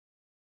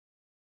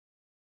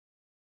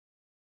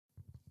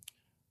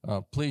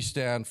Please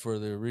stand for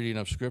the reading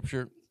of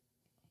Scripture.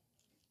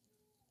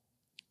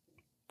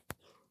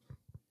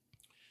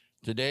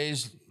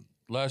 Today's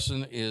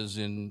lesson is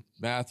in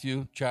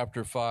Matthew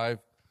chapter 5,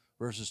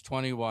 verses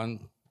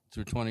 21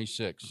 through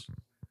 26.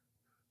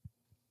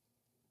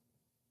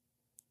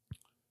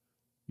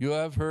 You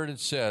have heard it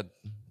said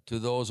to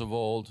those of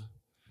old,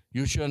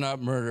 "You shall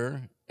not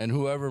murder, and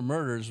whoever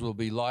murders will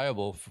be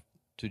liable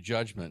to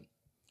judgment."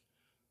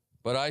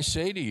 But I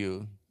say to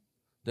you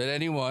that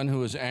anyone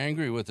who is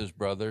angry with his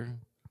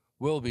brother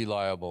will be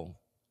liable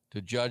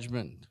to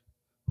judgment.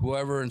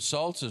 Whoever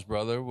insults his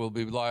brother will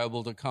be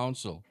liable to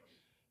counsel,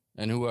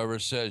 and whoever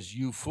says,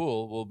 "You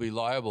fool," will be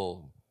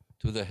liable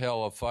to the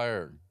hell of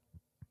fire.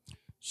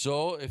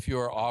 So if you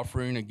are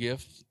offering a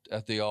gift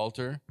at the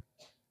altar,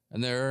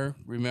 and there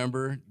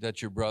remember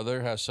that your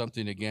brother has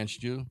something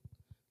against you,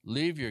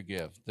 leave your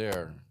gift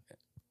there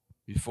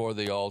before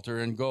the altar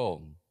and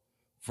go,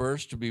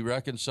 first to be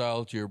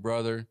reconciled to your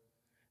brother,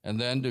 and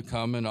then to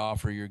come and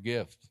offer your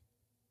gift.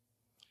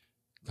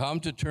 Come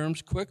to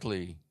terms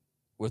quickly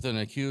with an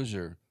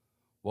accuser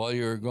while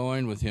you are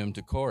going with him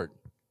to court,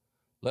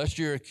 lest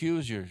your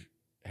accuser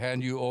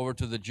hand you over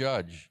to the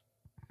judge,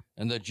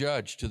 and the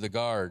judge to the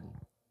guard,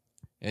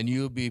 and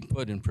you be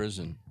put in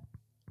prison.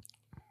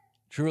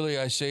 Truly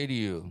I say to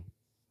you,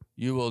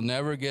 you will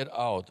never get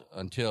out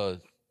until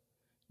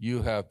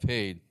you have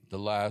paid the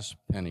last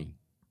penny.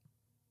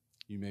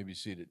 You may be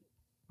seated.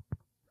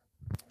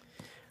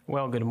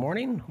 Well, good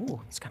morning.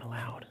 Ooh, it's kind of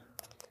loud.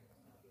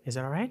 Is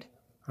that all right?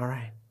 All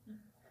right.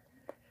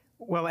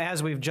 Well,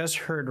 as we've just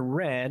heard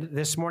read,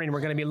 this morning we're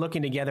going to be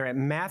looking together at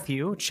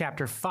Matthew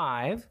chapter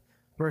 5,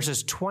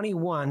 verses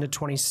 21 to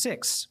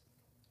 26.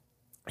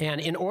 And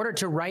in order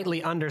to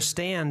rightly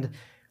understand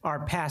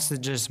our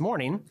passage this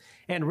morning,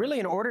 and really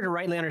in order to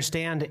rightly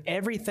understand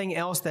everything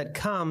else that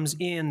comes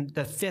in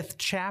the 5th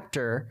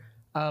chapter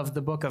of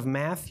the book of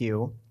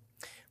Matthew,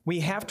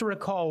 we have to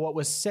recall what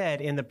was said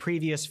in the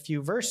previous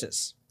few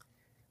verses.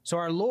 So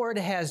our Lord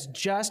has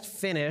just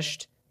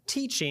finished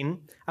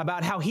teaching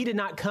about how he did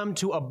not come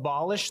to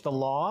abolish the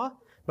law,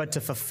 but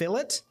to fulfill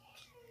it.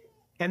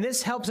 And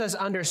this helps us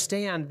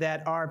understand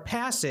that our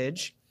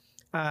passage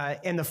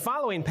in the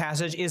following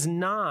passage is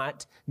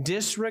not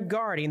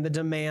disregarding the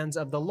demands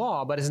of the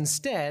law, but is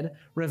instead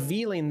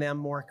revealing them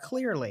more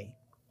clearly.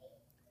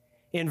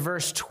 In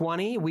verse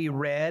 20, we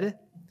read,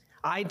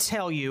 "I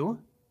tell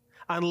you,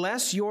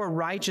 unless your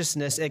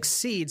righteousness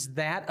exceeds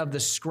that of the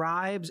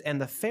scribes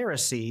and the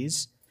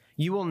Pharisees,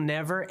 you will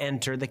never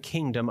enter the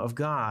kingdom of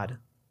God,"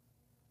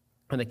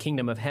 or the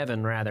kingdom of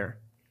heaven, rather.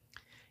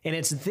 And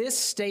it's this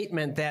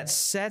statement that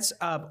sets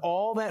up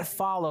all that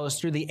follows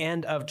through the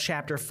end of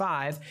chapter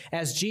 5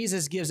 as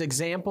Jesus gives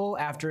example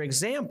after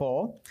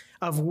example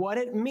of what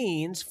it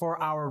means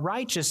for our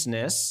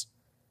righteousness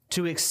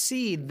to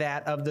exceed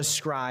that of the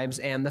scribes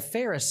and the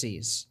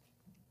Pharisees.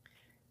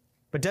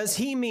 But does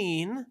he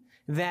mean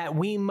that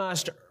we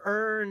must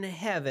earn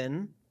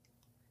heaven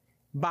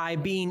by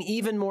being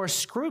even more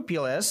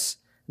scrupulous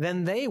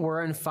than they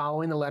were in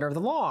following the letter of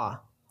the law?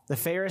 The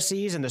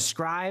Pharisees and the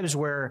scribes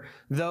were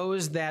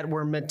those that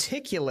were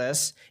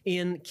meticulous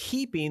in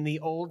keeping the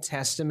Old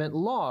Testament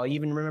law. You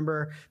even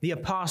remember the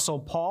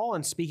Apostle Paul,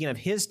 and speaking of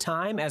his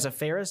time as a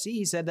Pharisee,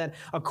 he said that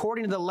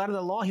according to the letter of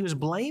the law, he was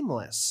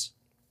blameless.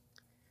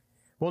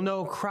 Well,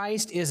 no,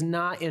 Christ is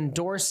not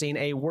endorsing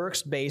a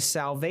works-based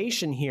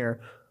salvation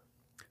here.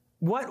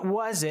 What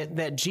was it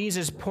that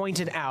Jesus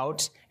pointed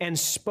out and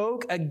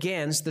spoke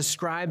against the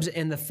scribes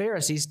and the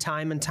Pharisees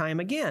time and time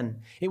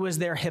again? It was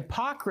their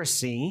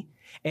hypocrisy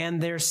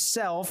and their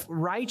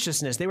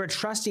self-righteousness. They were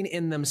trusting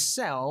in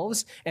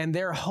themselves and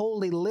their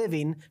holy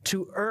living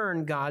to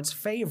earn God's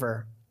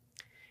favor.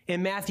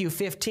 In Matthew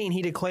 15,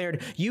 he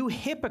declared, "You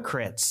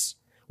hypocrites,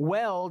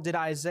 well did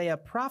Isaiah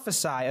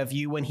prophesy of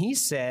you when he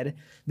said,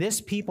 'This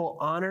people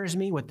honors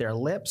me with their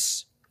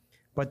lips,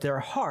 but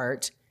their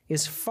heart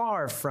is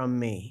far from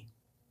me.'"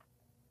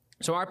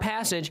 So our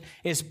passage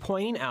is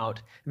pointing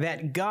out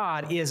that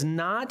God is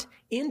not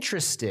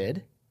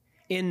interested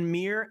in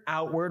mere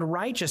outward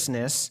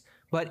righteousness,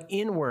 but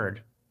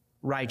inward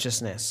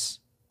righteousness.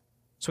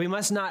 So we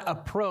must not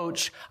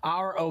approach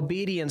our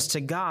obedience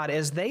to God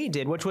as they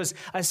did, which was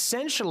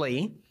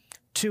essentially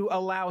to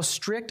allow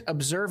strict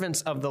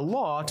observance of the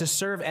law to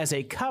serve as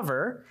a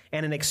cover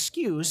and an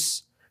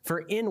excuse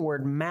for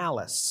inward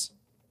malice.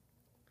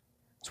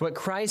 So what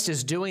Christ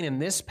is doing in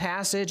this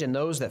passage and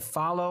those that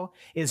follow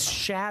is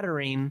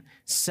shattering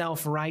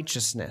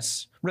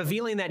self-righteousness,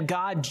 revealing that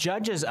God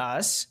judges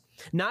us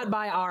not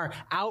by our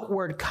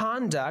outward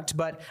conduct,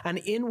 but an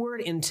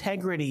inward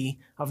integrity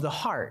of the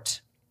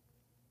heart.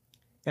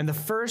 And the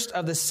first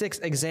of the 6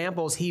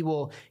 examples he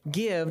will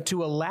give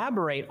to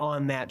elaborate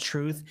on that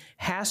truth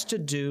has to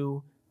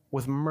do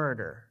with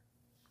murder.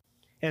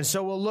 And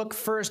so we'll look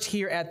first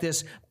here at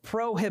this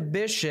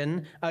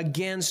prohibition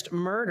against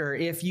murder.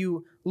 If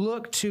you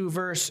look to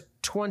verse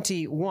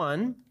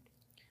 21,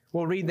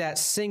 we'll read that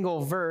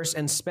single verse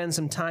and spend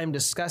some time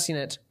discussing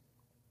it.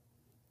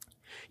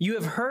 "You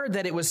have heard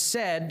that it was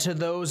said to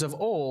those of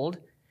old,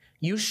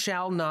 'You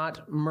shall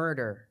not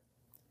murder.'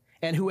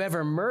 and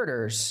whoever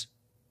murders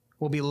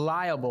will be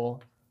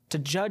liable to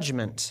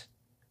judgment.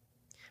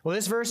 Well,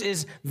 this verse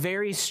is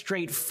very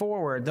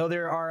straightforward, though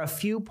there are a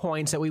few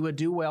points that we would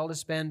do well to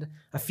spend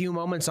a few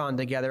moments on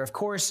together. Of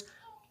course,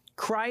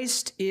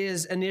 Christ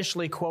is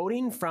initially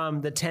quoting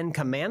from the Ten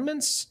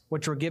Commandments,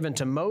 which were given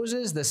to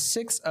Moses, the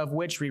sixth of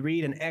which we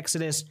read in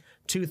Exodus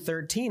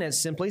 2:13. It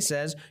simply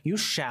says, "You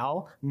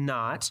shall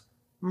not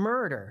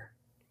murder."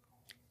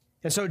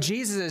 And so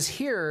Jesus'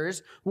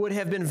 hearers would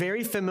have been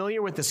very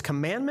familiar with this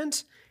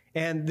commandment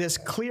and this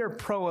clear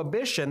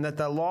prohibition that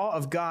the law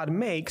of God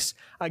makes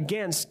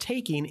against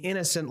taking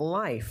innocent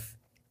life.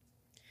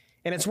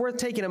 And it's worth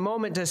taking a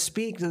moment to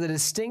speak to the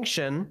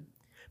distinction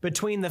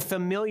between the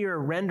familiar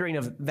rendering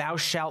of "thou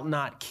shalt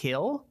not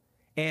kill"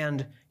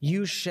 and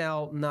 "you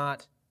shall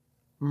not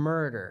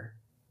murder."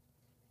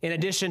 In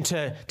addition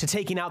to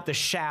taking out the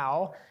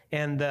 "shall"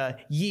 and the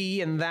 "ye"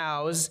 and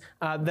 "thous,"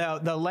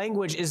 the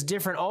language is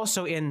different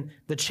also in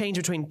the change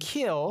between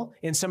 "kill"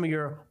 in some of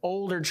your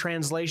older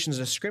translations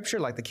of Scripture,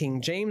 like the King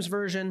James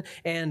Version,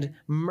 and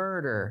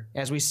 "murder,"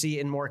 as we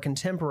see in more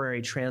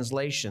contemporary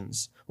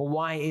translations. Well,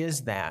 why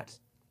is that?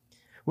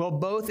 Well,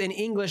 both in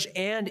English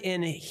and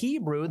in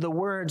Hebrew, the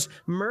words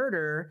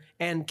murder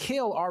and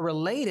kill are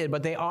related,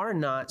 but they are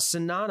not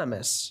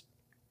synonymous.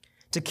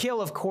 To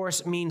kill, of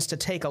course, means to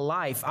take a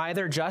life,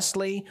 either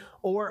justly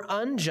or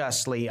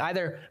unjustly,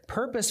 either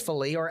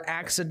purposefully or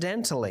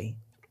accidentally.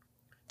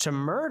 To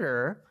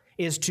murder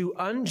is to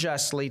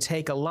unjustly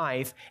take a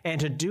life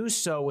and to do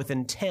so with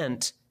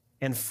intent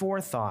and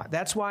forethought.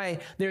 That's why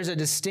there's a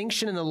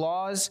distinction in the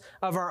laws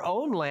of our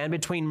own land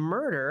between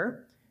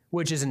murder,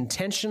 which is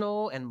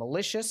intentional and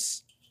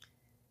malicious,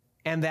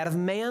 and that of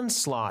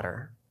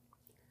manslaughter,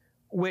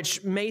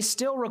 which may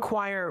still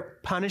require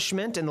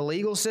punishment in the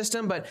legal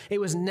system, but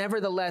it was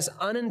nevertheless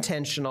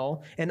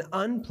unintentional and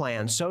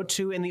unplanned. So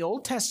too in the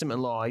Old Testament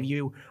law. If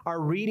you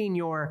are reading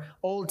your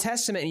Old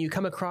Testament and you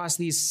come across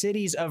these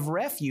cities of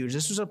refuge,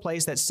 this was a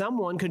place that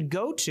someone could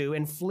go to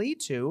and flee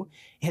to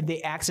had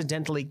they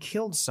accidentally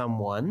killed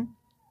someone.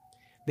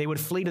 They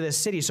would flee to the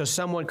city so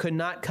someone could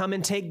not come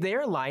and take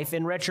their life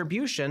in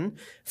retribution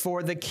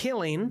for the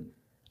killing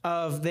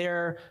of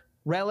their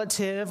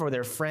relative or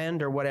their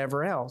friend or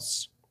whatever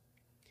else.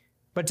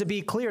 But to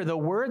be clear, the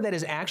word that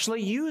is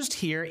actually used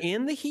here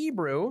in the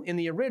Hebrew, in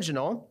the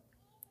original,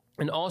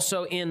 and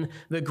also in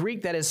the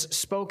Greek that is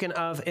spoken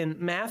of in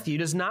Matthew,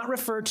 does not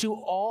refer to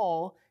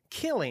all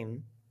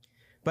killing,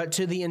 but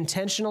to the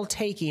intentional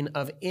taking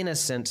of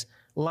innocent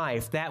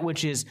life, that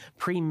which is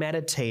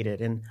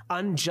premeditated and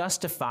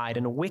unjustified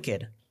and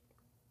wicked.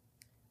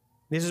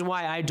 This is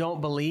why I don't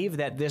believe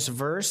that this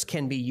verse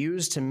can be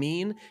used to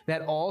mean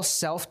that all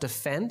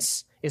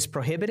self-defense is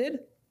prohibited,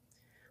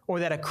 or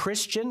that a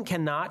Christian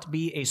cannot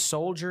be a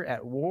soldier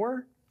at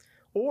war,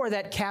 or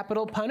that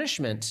capital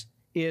punishment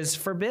is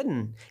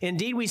forbidden.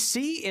 Indeed, we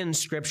see in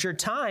Scripture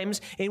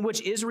times in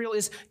which Israel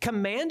is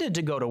commanded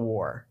to go to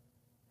war,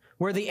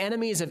 where the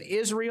enemies of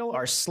Israel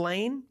are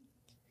slain.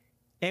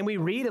 And we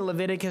read in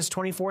Leviticus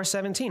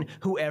 24:17,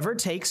 "Whoever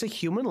takes a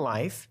human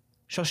life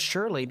shall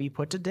surely be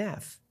put to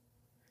death."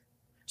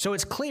 So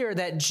it's clear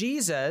that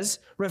Jesus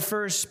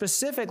refers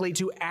specifically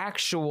to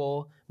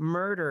actual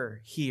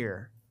murder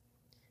here.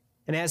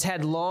 And as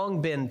had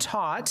long been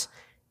taught,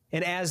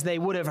 and as they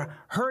would have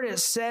heard it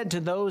said to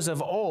those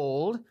of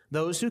old,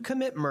 those who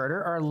commit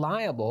murder are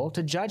liable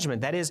to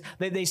judgment. That is,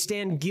 they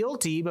stand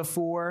guilty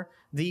before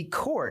the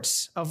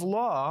courts of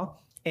law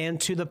and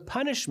to the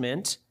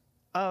punishment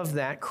of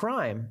that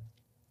crime.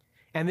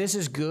 And this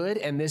is good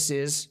and this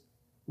is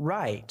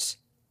right.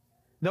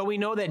 Though we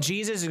know that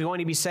Jesus is going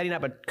to be setting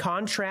up a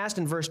contrast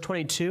in verse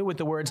 22 with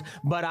the words,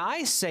 "But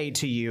I say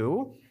to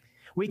you,"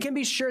 we can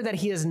be sure that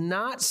he is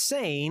not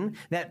saying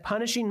that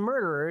punishing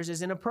murderers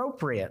is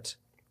inappropriate.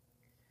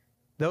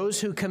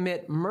 Those who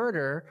commit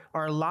murder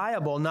are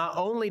liable not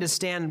only to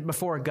stand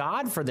before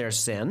God for their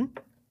sin,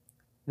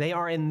 they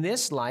are in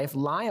this life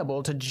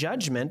liable to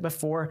judgment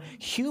before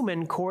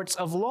human courts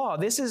of law.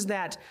 This is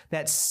that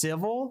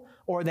civil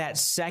or that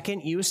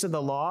second use of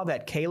the law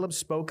that Caleb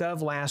spoke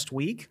of last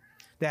week,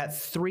 that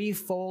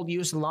threefold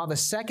use of the law, the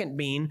second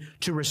being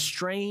to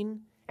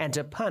restrain and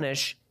to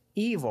punish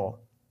evil.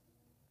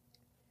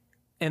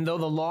 And though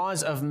the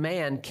laws of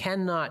man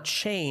cannot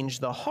change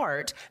the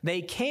heart,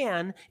 they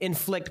can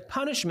inflict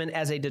punishment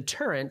as a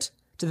deterrent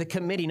to the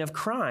committing of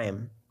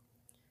crime.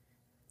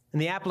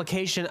 And the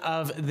application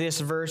of this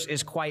verse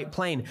is quite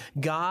plain.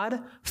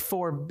 God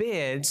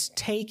forbids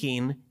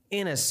taking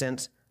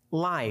innocent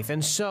life.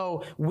 And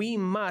so we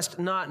must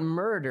not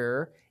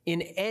murder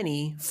in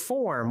any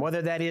form,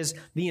 whether that is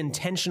the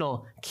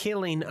intentional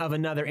killing of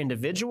another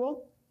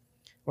individual,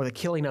 or the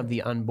killing of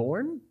the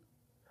unborn,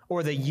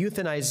 or the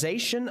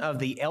euthanization of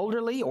the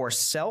elderly, or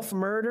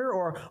self-murder,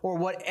 or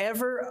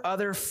whatever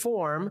other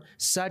form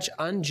such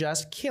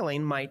unjust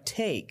killing might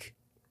take.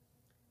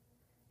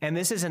 And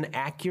this is an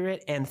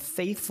accurate and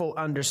faithful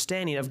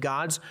understanding of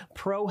God's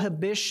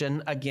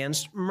prohibition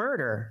against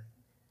murder.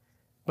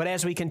 But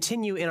as we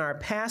continue in our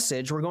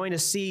passage, we're going to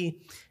see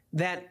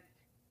that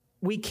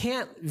we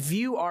can't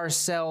view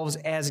ourselves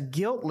as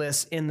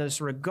guiltless in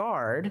this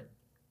regard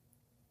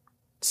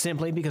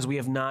simply because we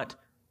have not,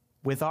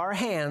 with our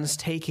hands,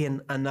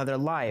 taken another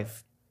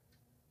life.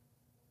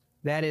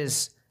 That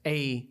is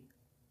a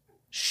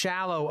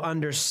shallow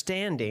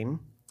understanding,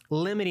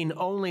 limiting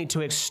only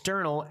to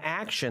external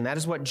action. That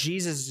is what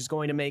Jesus is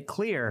going to make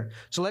clear.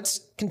 So let's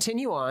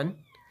continue on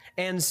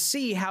and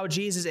see how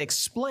Jesus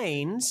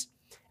explains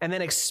and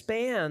then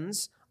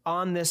expands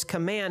on this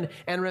command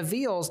and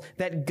reveals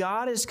that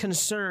God is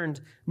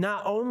concerned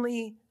not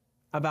only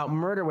about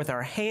murder with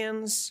our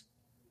hands,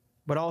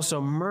 but also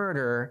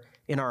murder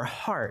in our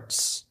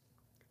hearts.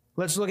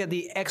 Let's look at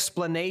the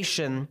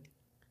explanation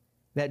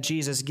that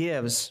Jesus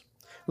gives.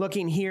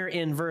 Looking here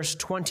in verse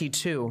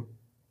 22.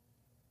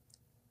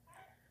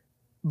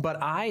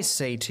 But I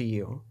say to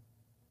you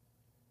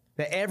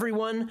that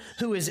everyone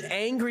who is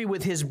angry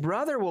with his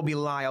brother will be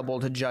liable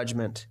to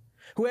judgment.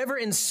 Whoever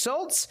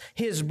insults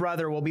his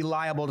brother will be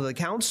liable to the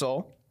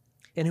council,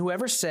 and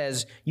whoever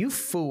says, "You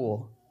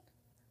fool,"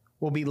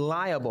 will be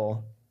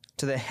liable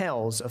to the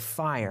hells of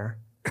fire.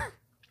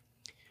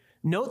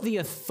 Note the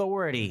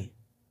authority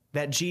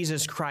that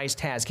Jesus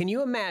Christ has. Can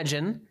you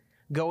imagine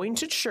going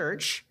to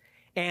church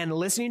and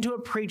listening to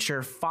a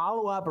preacher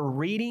follow up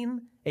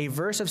reading a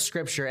verse of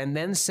Scripture and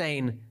then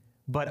saying,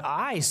 "But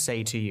I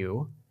say to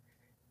you"?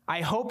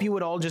 I hope you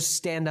would all just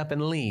stand up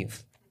and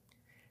leave.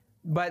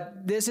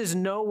 But this is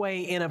no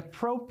way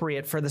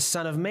inappropriate for the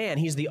Son of Man.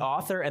 He's the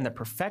author and the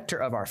perfecter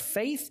of our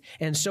faith.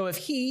 And so if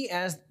he,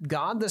 as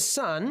God the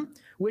Son,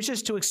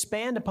 wishes to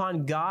expand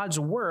upon God's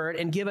word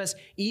and give us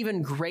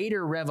even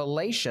greater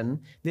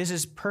revelation, this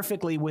is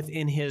perfectly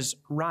within his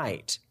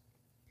right.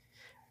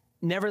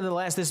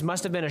 Nevertheless, this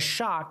must have been a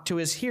shock to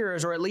his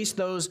hearers, or at least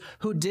those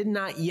who did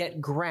not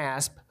yet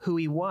grasp who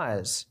he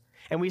was.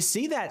 And we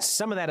see that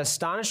some of that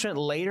astonishment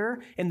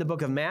later in the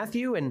book of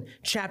Matthew in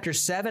chapter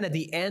 7 at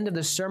the end of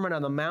the Sermon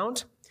on the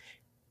Mount.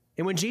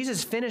 And when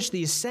Jesus finished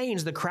these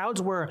sayings, the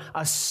crowds were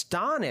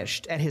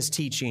astonished at his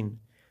teaching,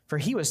 for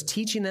he was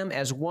teaching them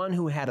as one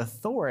who had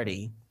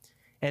authority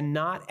and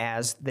not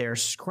as their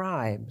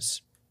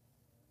scribes.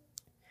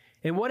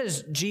 And what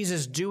is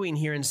Jesus doing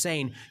here in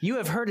saying, "You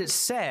have heard it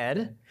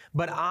said,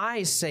 but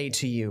I say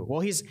to you"? Well,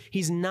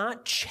 he's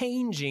not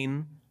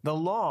changing the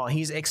law.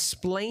 He's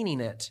explaining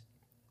it.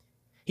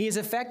 He is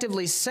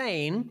effectively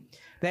saying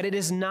that it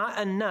is not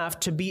enough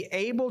to be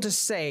able to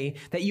say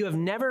that you have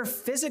never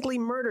physically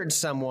murdered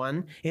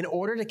someone in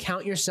order to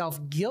count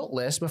yourself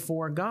guiltless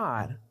before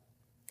God.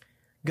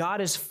 God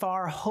is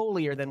far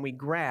holier than we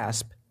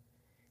grasp,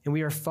 and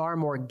we are far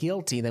more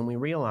guilty than we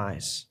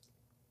realize.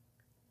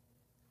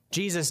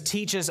 Jesus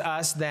teaches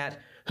us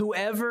that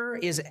whoever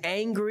is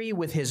angry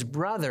with his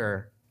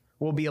brother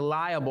will be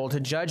liable to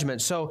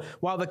judgment. So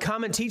while the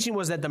common teaching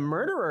was that the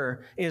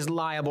murderer is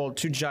liable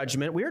to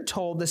judgment, we are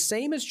told the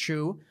same is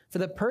true for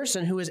the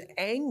person who is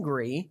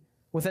angry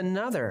with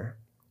another.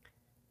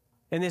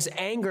 And this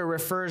anger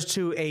refers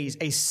to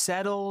a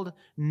settled,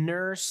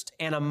 nursed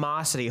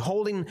animosity,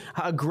 holding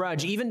a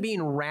grudge, even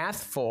being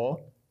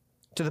wrathful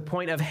to the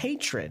point of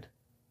hatred.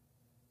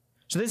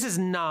 So this is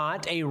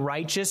not a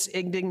righteous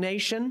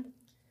indignation,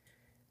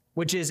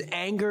 which is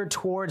anger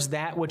towards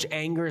that which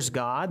angers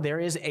God. There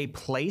is a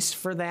place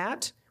for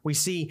that. We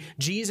see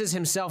Jesus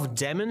himself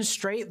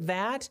demonstrate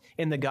that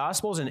in the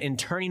Gospels and in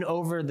turning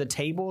over the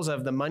tables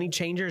of the money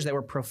changers that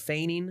were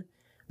profaning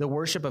the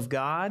worship of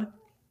God.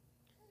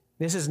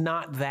 This is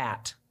not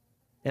that.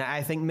 And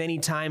I think many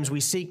times we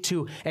seek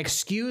to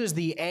excuse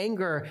the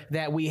anger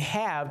that we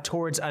have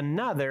towards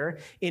another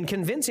in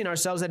convincing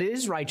ourselves that it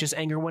is righteous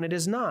anger when it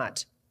is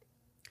not.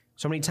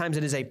 So many times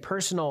it is a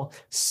personal,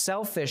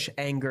 selfish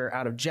anger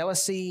out of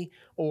jealousy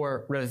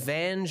or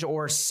revenge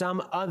or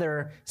some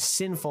other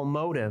sinful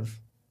motive.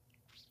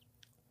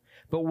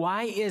 But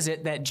why is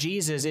it that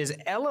Jesus is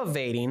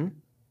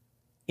elevating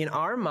in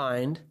our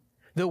mind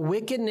the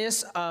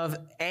wickedness of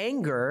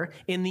anger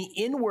in the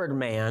inward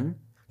man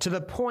to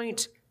the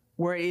point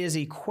where it is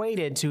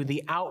equated to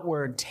the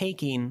outward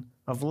taking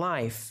of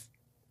life?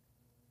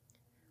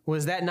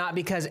 Was that not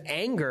because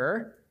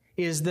anger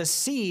is the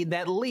seed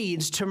that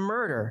leads to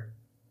murder?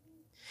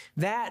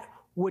 That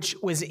which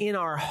was in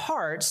our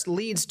hearts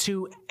leads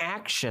to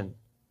action.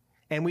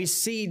 And we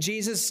see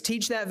Jesus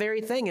teach that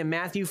very thing in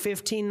Matthew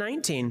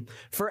 15:19.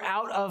 For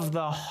out of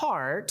the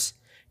heart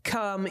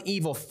come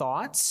evil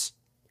thoughts,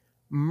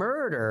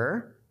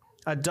 murder,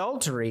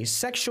 adultery,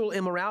 sexual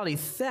immorality,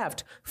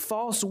 theft,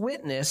 false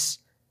witness,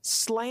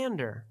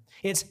 slander.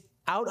 It's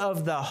out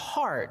of the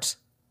heart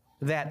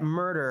that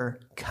murder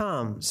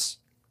comes.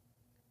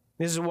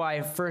 This is why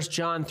 1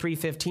 John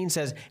 3:15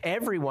 says,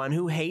 everyone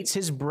who hates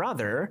his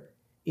brother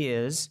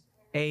is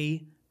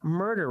a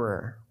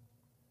murderer.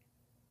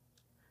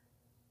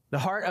 The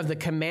heart of the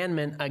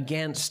commandment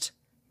against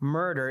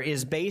murder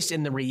is based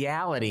in the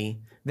reality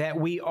that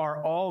we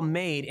are all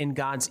made in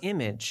God's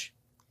image.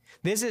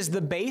 This is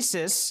the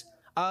basis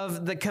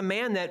of the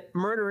command that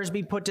murderers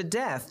be put to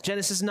death.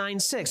 Genesis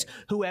 9:6,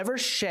 whoever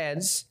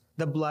sheds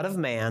the blood of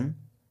man,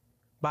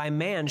 by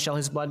man shall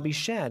his blood be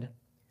shed.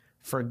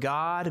 For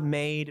God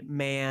made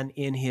man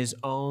in his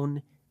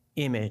own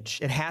image.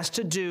 It has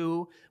to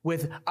do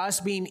with us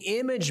being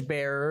image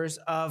bearers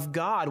of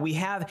God. We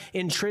have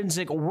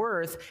intrinsic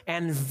worth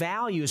and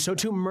value. So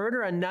to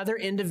murder another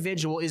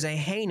individual is a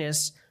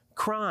heinous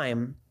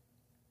crime.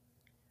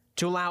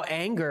 To allow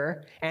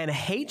anger and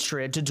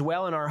hatred to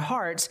dwell in our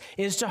hearts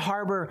is to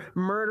harbor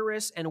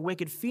murderous and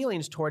wicked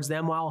feelings towards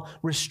them while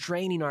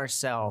restraining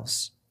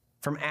ourselves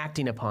from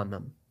acting upon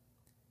them.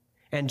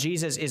 And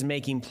Jesus is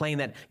making plain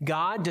that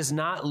God does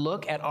not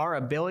look at our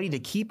ability to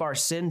keep our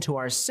sin to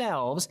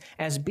ourselves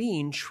as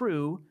being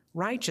true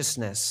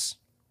righteousness.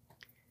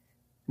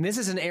 And this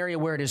is an area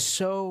where it is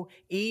so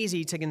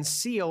easy to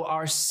conceal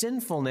our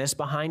sinfulness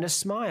behind a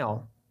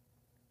smile,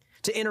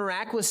 to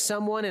interact with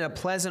someone in a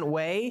pleasant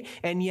way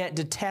and yet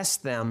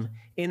detest them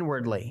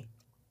inwardly.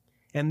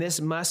 And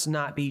this must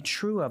not be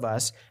true of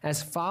us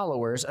as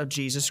followers of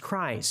Jesus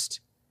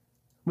Christ.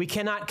 We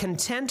cannot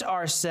content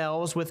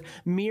ourselves with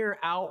mere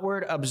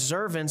outward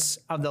observance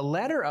of the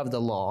letter of the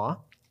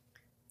law,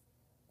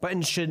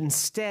 but should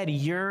instead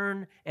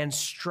yearn and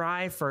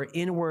strive for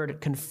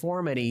inward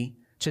conformity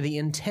to the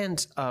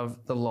intent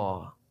of the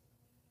law.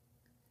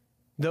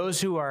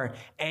 Those who are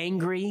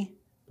angry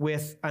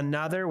with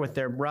another, with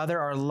their brother,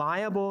 are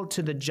liable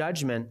to the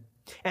judgment,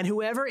 and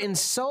whoever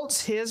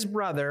insults his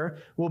brother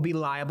will be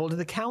liable to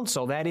the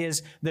council. That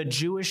is the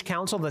Jewish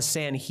council, the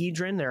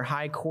Sanhedrin, their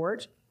high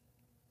court.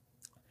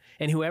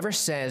 And whoever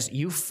says,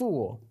 "You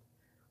fool,"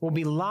 will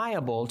be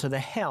liable to the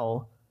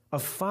hell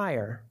of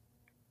fire.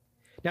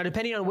 Now,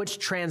 depending on which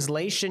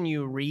translation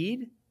you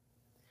read,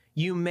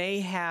 you may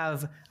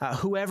have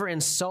whoever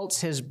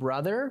insults his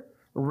brother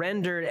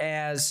rendered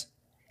as,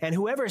 and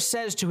whoever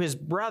says to his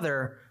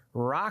brother,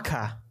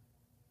 "Raka."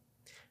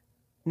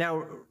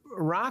 Now,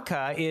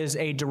 Raka is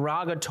a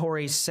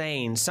derogatory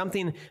saying,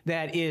 something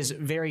that is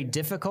very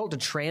difficult to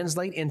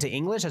translate into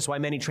English. That's why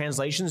many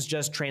translations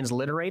just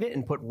transliterate it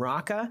and put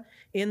Raka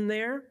in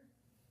there.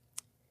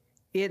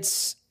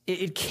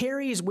 It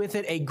carries with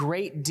it a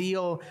great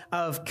deal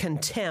of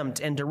contempt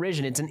and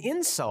derision. It's an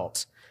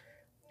insult.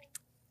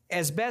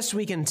 As best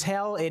we can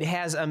tell, it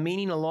has a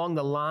meaning along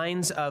the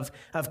lines of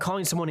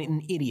calling someone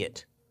an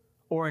idiot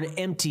or an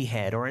empty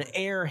head or an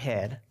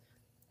airhead.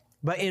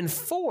 But in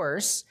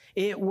force,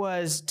 it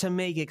was to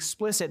make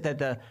explicit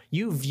that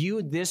you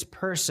viewed this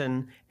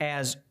person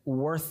as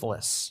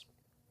worthless.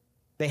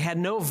 They had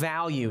no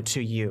value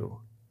to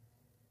you.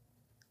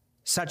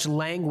 Such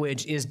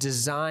language is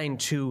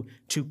designed to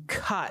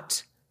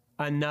cut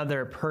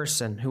another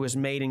person who is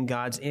made in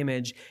God's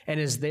image and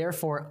is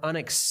therefore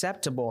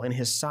unacceptable in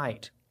his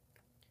sight.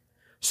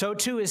 So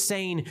too is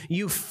saying,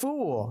 "You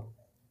fool,"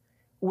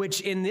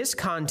 which in this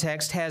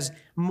context has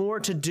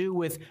more to do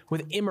with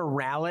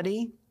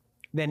immorality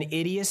than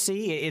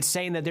idiocy. It's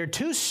saying that they're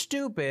too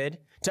stupid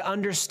to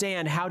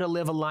understand how to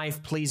live a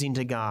life pleasing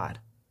to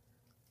God.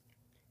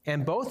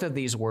 And both of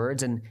these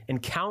words and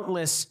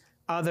countless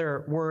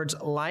other words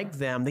like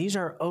them, these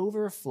are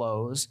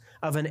overflows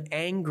of an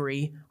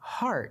angry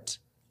heart.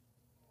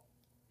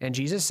 And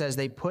Jesus says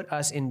they put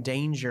us in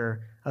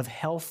danger of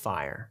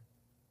hellfire,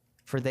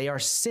 for they are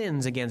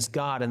sins against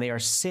God and they are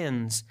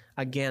sins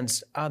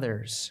against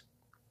others.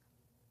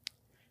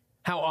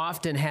 How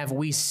often have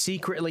we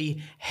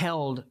secretly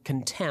held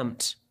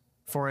contempt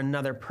for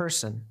another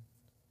person?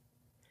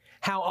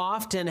 How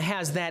often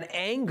has that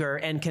anger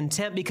and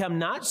contempt become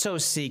not so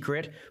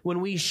secret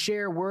when we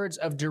share words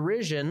of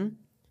derision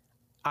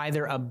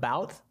either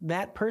about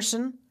that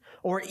person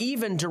or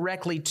even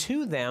directly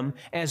to them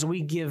as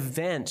we give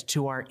vent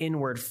to our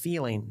inward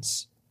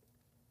feelings?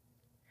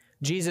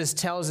 Jesus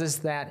tells us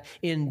that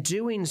in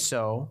doing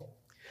so,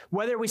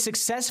 whether we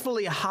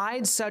successfully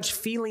hide such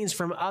feelings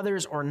from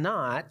others or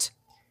not,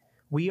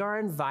 we are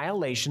in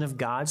violation of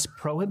God's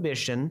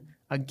prohibition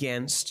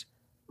against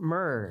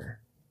murder.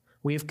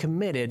 We have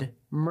committed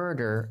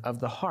murder of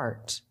the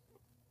heart.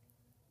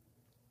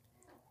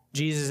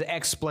 Jesus'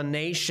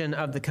 explanation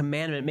of the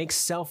commandment makes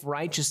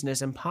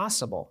self-righteousness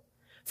impossible.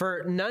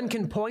 For none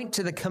can point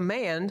to the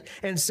command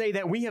and say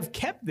that we have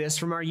kept this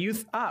from our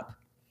youth up.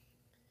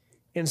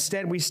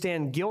 Instead, we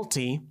stand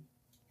guilty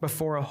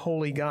before a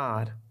holy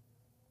God.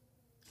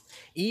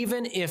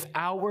 Even if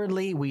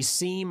outwardly we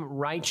seem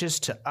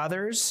righteous to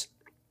others,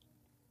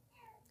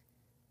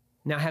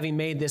 now having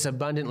made this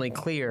abundantly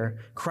clear,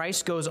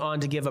 Christ goes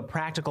on to give a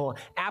practical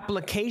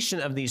application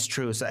of these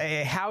truths.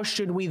 How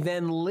should we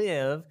then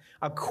live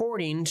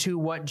according to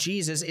what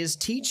Jesus is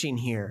teaching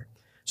here?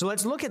 So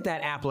let's look at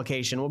that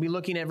application. We'll be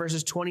looking at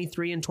verses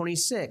 23 and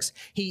 26.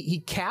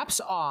 He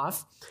caps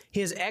off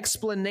his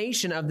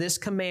explanation of this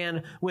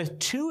command with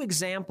two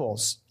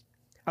examples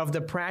of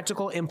the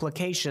practical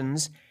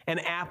implications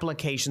and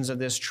applications of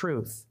this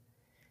truth.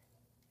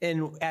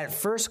 And at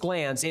first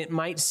glance, it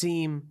might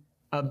seem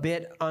a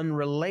bit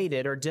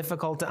unrelated or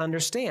difficult to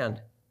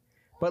understand.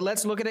 But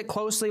let's look at it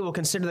closely. We'll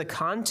consider the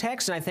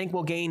context, and I think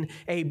we'll gain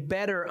a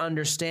better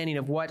understanding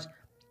of what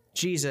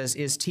Jesus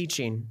is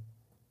teaching.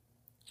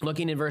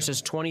 Looking at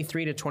verses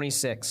 23 to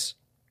 26.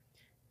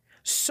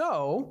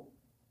 So,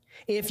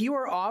 If you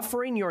are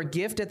offering your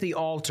gift at the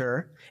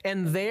altar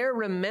and there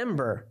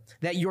remember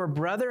that your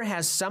brother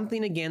has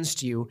something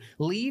against you,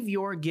 leave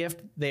your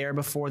gift there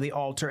before the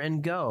altar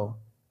and go.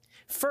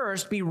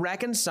 First, be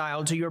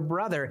reconciled to your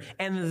brother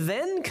and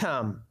then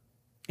come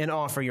and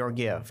offer your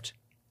gift.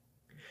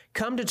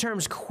 Come to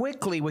terms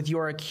quickly with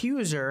your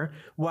accuser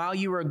while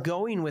you are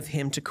going with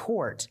him to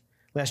court,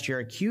 lest your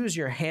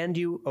accuser hand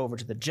you over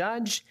to the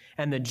judge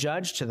and the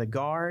judge to the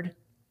guard,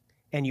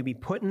 and you be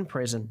put in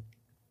prison.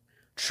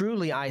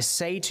 Truly, I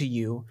say to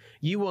you,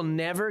 you will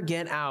never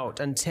get out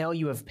until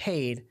you have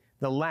paid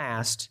the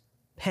last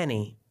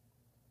penny.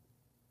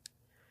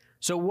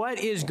 So what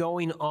is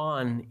going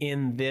on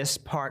in this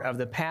part of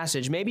the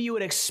passage? Maybe you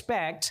would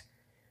expect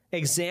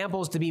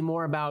examples to be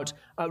more about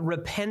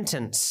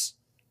repentance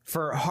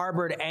for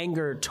harbored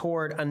anger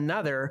toward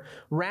another,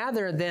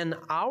 rather than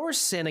our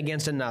sin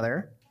against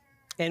another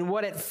and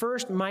what at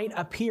first might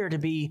appear to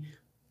be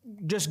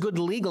just good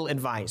legal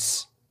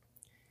advice.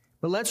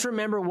 But let's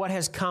remember what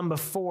has come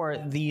before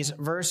these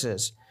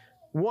verses.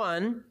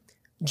 One,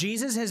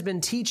 Jesus has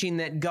been teaching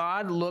that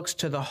God looks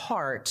to the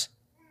heart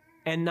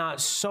and not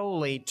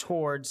solely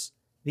towards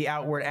the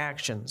outward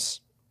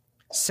actions.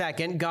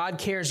 Second, God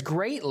cares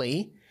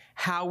greatly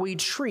how we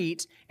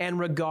treat and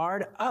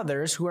regard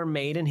others who are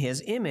made in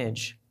his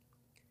image.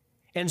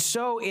 And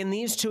so in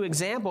these two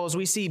examples,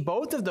 we see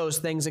both of those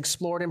things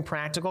explored in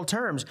practical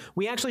terms.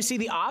 We actually see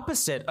the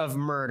opposite of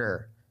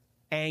murder,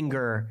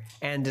 anger,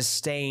 and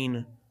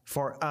disdain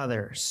for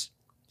others.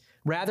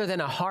 Rather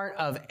than a heart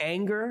of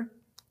anger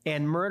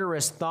and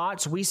murderous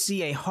thoughts, we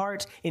see a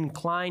heart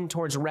inclined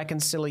towards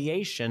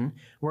reconciliation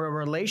where a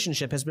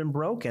relationship has been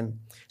broken,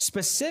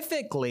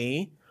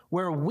 specifically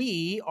where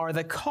we are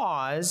the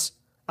cause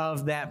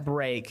of that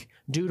break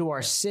due to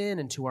our sin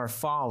and to our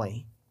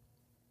folly.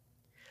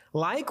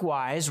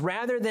 Likewise,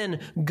 rather than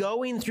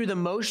going through the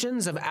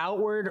motions of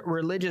outward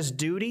religious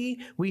duty,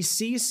 we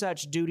see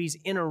such duties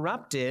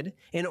interrupted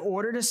in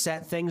order to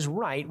set things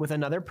right with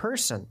another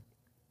person.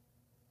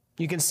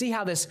 You can see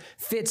how this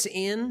fits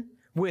in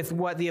with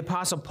what the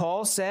Apostle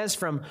Paul says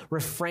from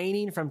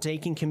refraining from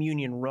taking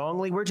communion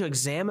wrongly. We're to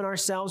examine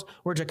ourselves,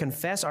 we're to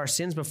confess our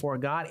sins before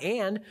God,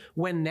 and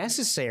when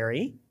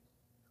necessary,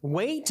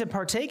 wait to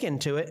partake in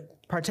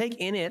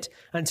it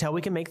until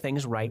we can make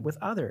things right with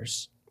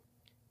others.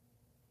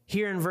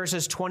 Here in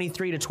verses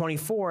 23 to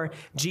 24,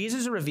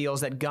 Jesus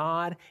reveals that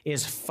God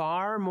is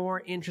far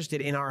more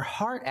interested in our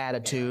heart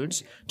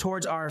attitudes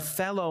towards our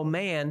fellow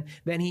man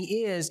than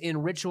he is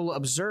in ritual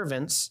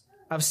observance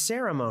of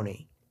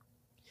ceremony.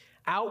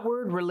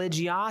 Outward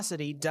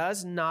religiosity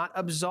does not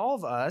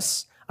absolve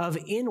us of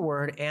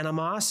inward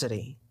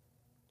animosity.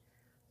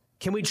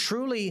 Can we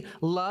truly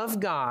love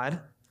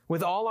God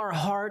with all our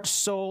heart,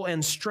 soul,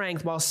 and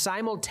strength while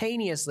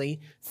simultaneously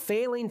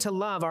failing to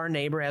love our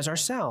neighbor as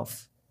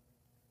ourselves?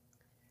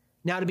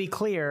 Now, to be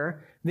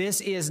clear,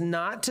 this is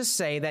not to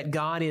say that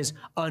God is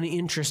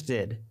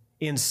uninterested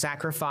in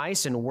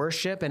sacrifice and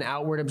worship and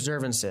outward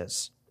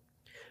observances.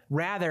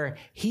 Rather,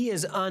 he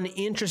is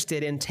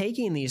uninterested in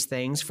taking these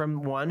things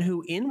from one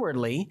who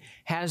inwardly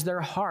has their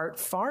heart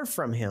far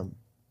from him.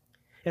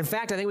 In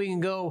fact, I think we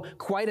can go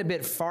quite a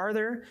bit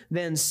farther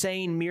than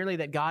saying merely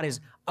that God is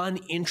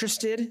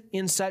uninterested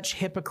in such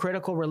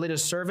hypocritical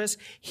religious service.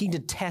 He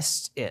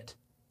detests it.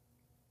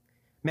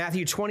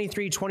 Matthew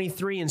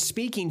 23:23, in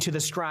speaking to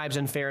the scribes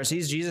and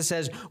Pharisees, Jesus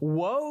says,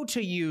 "Woe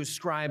to you,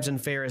 scribes and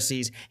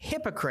Pharisees,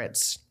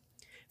 hypocrites!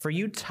 For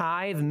you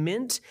tithe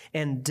mint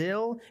and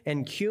dill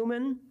and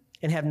cumin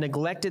and have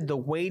neglected the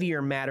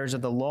weightier matters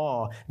of the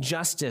law,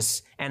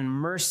 justice and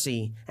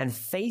mercy and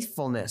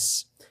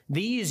faithfulness.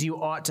 These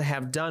you ought to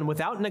have done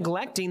without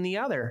neglecting the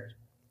other."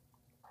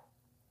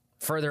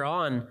 Further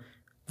on,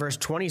 verse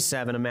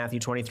 27 of Matthew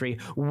 23,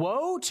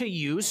 "Woe to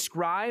you,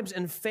 scribes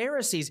and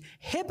Pharisees,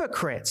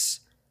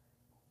 hypocrites!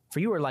 For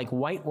you are like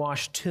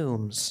whitewashed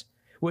tombs,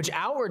 which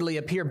outwardly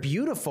appear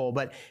beautiful,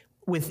 but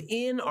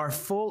within are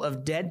full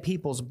of dead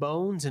people's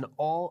bones and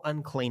all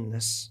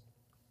uncleanness."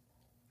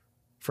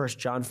 1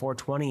 John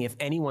 4:20, "If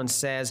anyone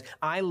says,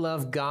 'I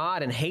love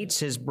God,' and hates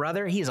his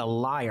brother, he is a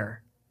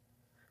liar.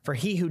 For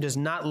he who does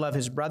not love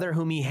his brother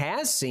whom he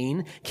has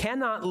seen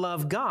cannot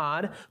love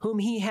God whom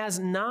he has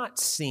not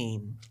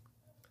seen."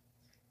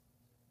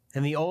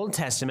 In the Old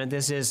Testament,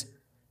 this is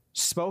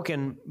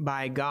spoken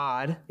by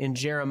God in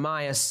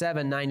Jeremiah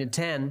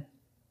 7:9-10.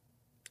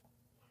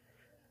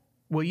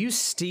 "Will you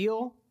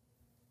steal,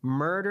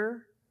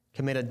 murder,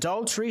 commit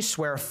adultery,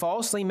 swear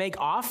falsely, make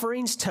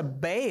offerings to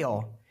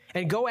Baal,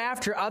 and go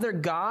after other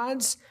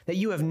gods that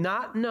you have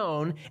not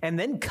known, and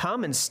then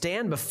come and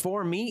stand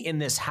before me in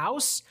this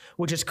house,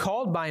 which is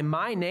called by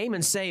my name,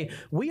 and say,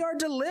 'We are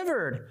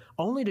delivered,'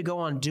 only to go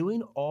on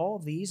doing all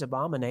these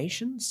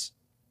abominations?"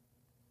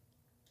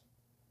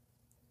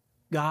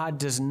 God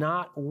does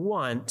not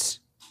want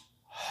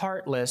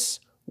heartless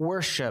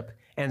worship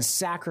and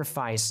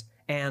sacrifice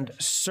and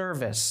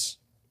service.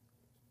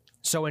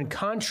 So in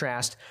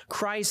contrast,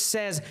 Christ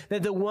says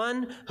that the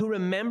one who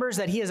remembers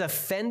that he has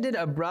offended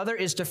a brother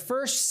is to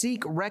first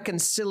seek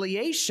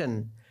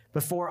reconciliation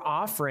before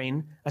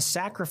offering a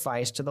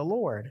sacrifice to the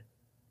Lord.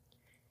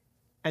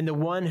 And the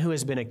one who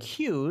has been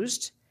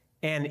accused,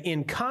 and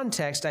in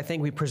context, I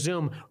think we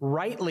presume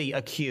rightly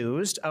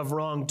accused of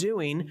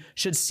wrongdoing,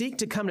 should seek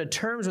to come to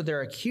terms with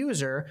their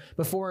accuser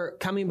before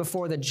coming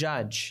before the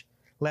judge,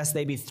 lest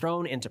they be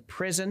thrown into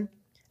prison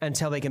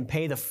until they can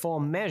pay the full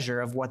measure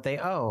of what they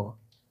owe.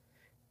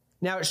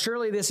 Now,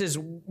 surely this is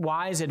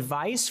wise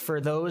advice for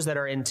those that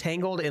are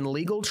entangled in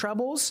legal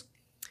troubles,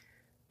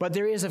 but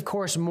there is, of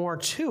course, more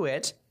to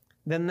it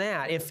than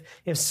that.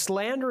 If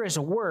slanderous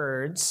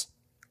words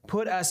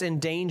put us in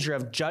danger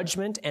of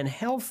judgment and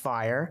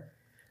hellfire,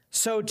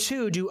 so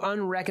too do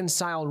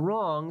unreconciled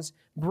wrongs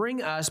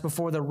bring us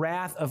before the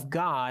wrath of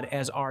God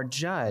as our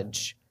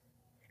judge.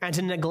 And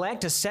to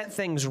neglect to set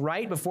things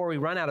right before we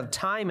run out of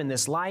time in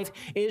this life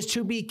is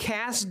to be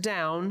cast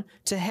down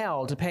to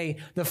hell, to pay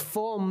the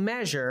full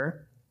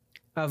measure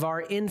of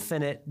our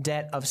infinite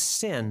debt of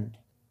sin,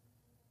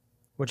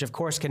 which of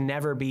course can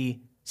never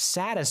be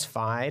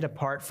satisfied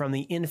apart from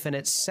the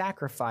infinite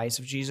sacrifice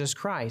of Jesus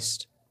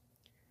Christ.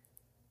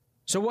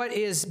 So what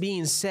is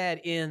being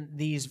said in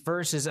these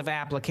verses of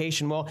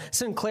application? Well,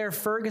 Sinclair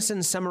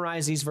Ferguson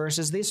summarized these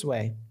verses this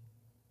way.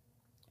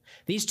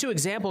 These two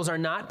examples are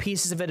not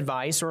pieces of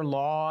advice or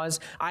laws,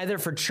 either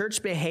for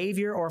church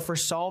behavior or for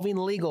solving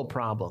legal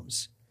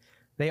problems.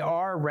 They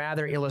are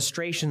rather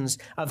illustrations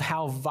of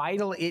how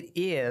vital it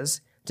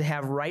is to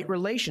have right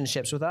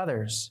relationships with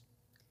others.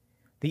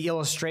 The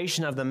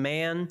illustration of the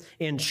man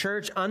in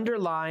church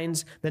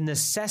underlines the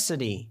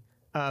necessity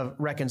of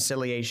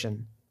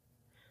reconciliation.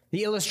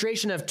 The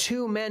illustration of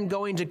two men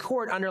going to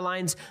court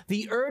underlines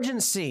the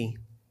urgency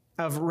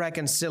of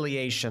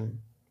reconciliation.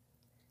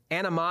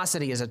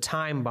 Animosity is a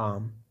time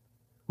bomb.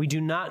 We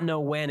do not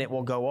know when it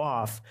will go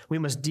off. We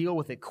must deal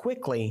with it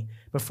quickly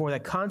before the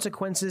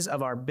consequences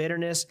of our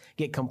bitterness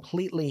get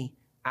completely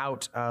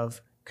out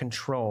of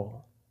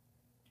control.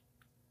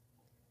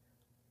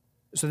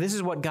 So this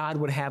is what God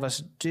would have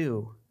us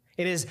do.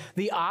 It is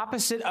the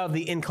opposite of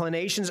the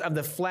inclinations of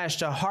the flesh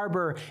to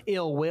harbor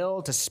ill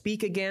will, to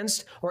speak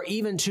against, or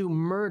even to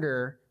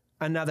murder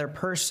another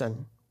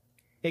person.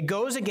 It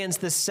goes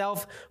against the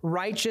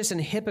self-righteous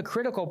and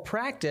hypocritical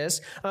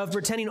practice of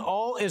pretending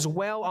all is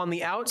well on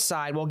the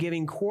outside while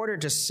giving quarter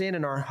to sin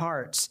in our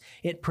hearts.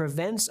 It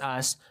prevents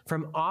us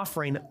from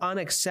offering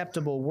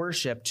unacceptable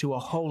worship to a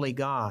holy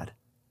God.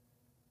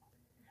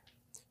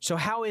 So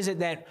how is it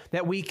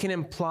that we can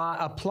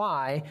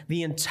apply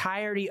the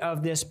entirety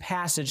of this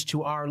passage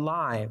to our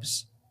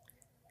lives?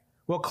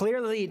 Well,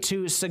 clearly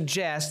to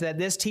suggest that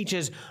this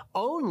teaches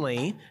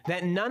only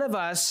that none of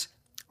us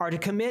are to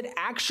commit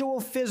actual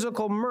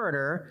physical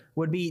murder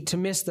would be to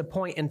miss the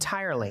point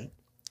entirely.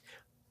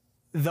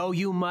 Though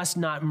you must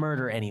not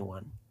murder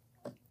anyone.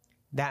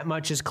 That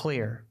much is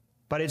clear.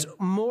 But it's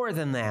more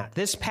than that.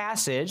 This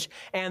passage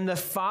and the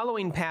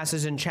following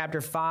passage in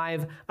chapter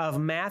 5 of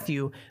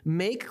Matthew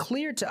make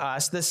clear to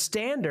us the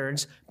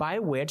standards by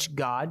which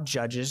God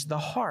judges the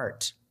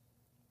heart.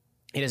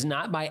 It is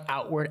not by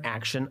outward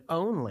action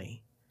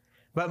only,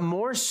 but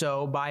more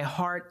so by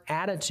heart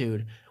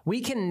attitude.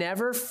 We can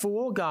never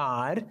fool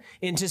God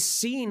into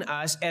seeing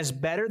us as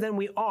better than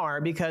we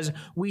are because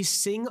we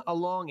sing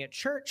along at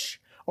church,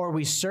 or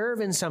we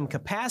serve in some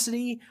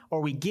capacity,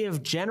 or we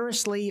give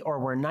generously, or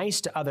we're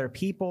nice to other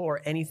people,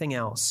 or anything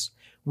else.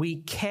 We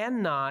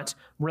cannot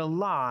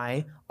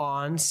rely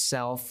on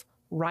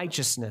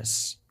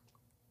self-righteousness.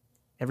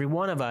 Every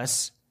one of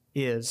us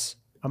is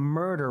a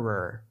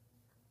murderer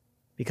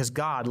because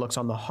God looks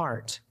on the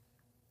heart.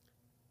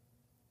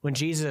 When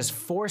Jesus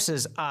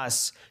forces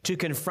us to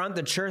confront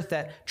the truth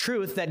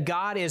that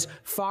God is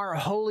far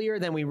holier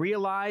than we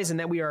realize and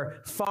that we are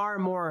far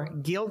more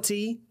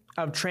guilty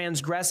of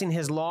transgressing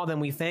his law than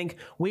we think,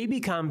 we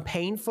become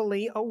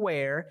painfully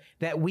aware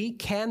that we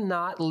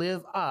cannot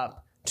live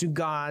up to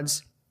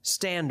God's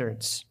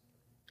standards.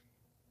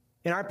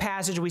 In our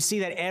passage, we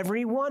see that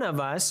every one of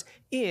us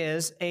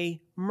is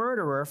a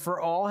murderer, for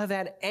all have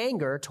had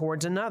anger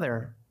towards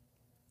another.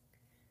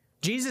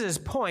 Jesus'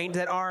 point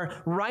that our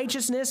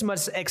righteousness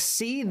must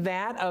exceed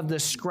that of the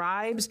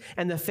scribes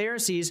and the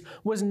Pharisees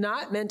was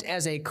not meant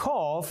as a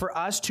call for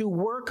us to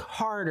work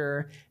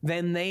harder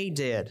than they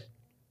did.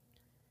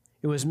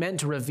 It was meant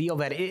to reveal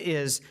that it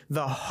is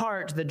the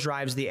heart that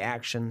drives the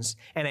actions,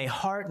 and a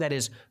heart that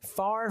is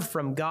far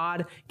from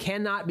God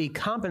cannot be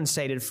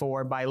compensated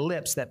for by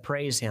lips that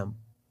praise him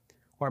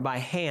or by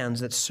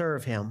hands that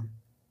serve him.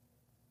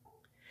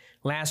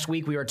 Last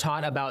week, we were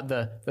taught about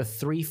the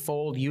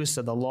threefold use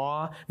of the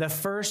law. The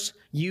first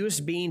use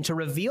being to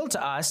reveal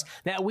to us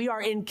that we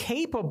are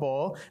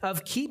incapable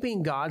of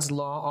keeping God's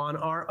law on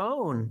our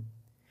own.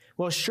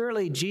 Well,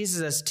 surely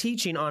Jesus'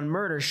 teaching on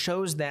murder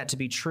shows that to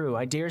be true.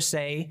 I dare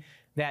say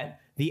that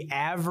the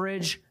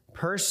average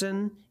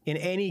person in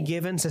any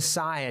given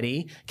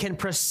society can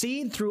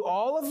proceed through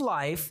all of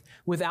life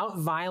without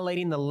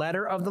violating the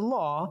letter of the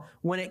law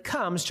when it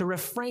comes to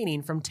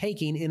refraining from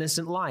taking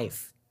innocent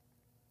life.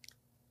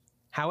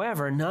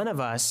 However, none of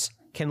us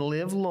can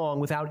live long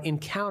without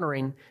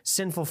encountering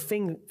sinful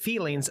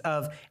feelings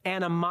of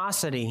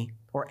animosity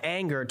or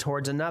anger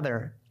towards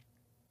another.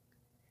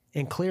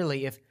 And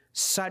clearly, if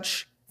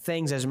such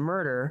things as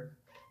murder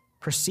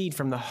proceed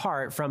from the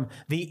heart, from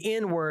the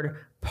inward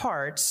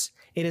parts,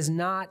 it is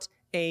not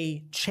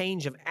a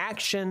change of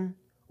action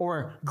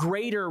or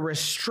greater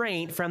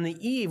restraint from the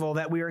evil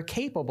that we are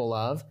capable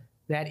of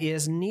that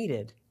is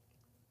needed.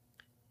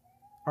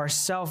 Our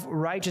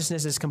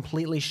self-righteousness is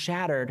completely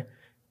shattered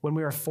when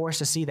we are forced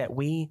to see that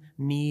we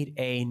need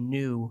a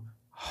new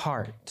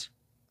heart.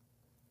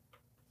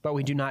 But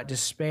we do not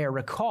despair.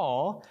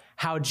 Recall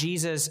how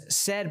Jesus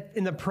said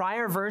in the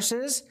prior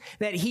verses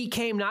that he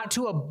came not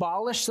to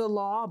abolish the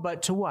law,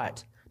 but to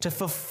what? To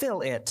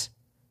fulfill it.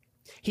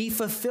 He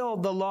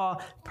fulfilled the law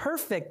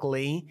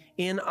perfectly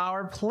in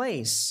our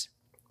place.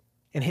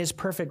 And his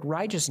perfect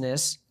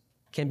righteousness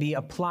can be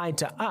applied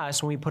to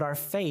us when we put our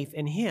faith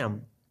in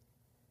him.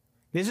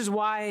 This is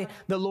why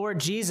the Lord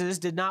Jesus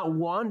did not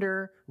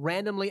wander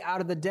randomly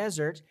out of the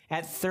desert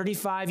at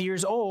 35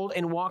 years old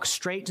and walk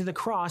straight to the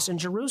cross in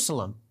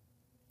Jerusalem.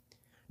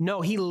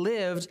 No, he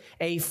lived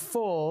a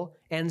full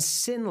and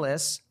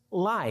sinless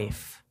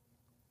life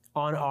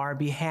on our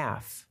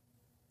behalf,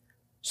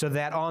 so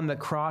that on the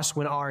cross,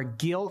 when our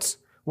guilt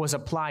was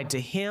applied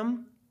to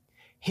him,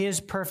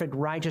 his perfect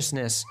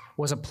righteousness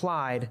was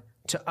applied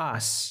to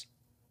us.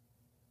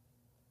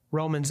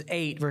 Romans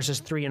 8,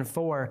 verses 3 and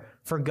 4,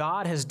 for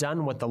God has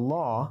done what the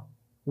law,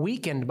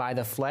 weakened by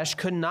the flesh,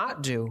 could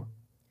not do.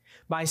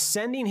 By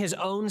sending his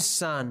own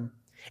Son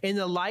in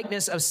the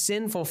likeness of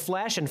sinful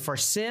flesh, and for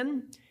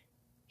sin,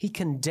 he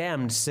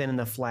condemned sin in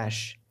the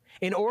flesh,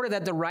 in order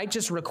that the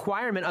righteous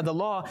requirement of the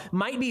law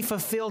might be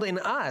fulfilled in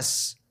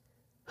us,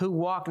 who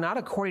walk not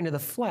according to the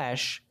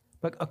flesh,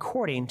 but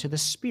according to the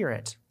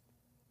Spirit.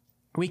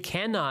 We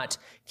cannot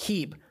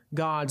keep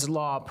God's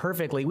law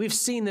perfectly. We've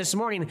seen this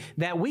morning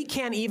that we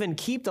can't even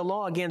keep the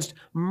law against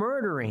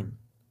murdering,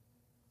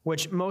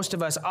 which most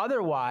of us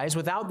otherwise,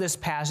 without this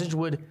passage,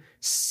 would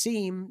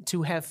seem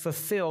to have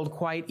fulfilled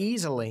quite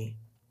easily.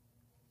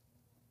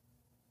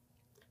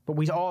 But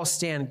we all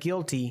stand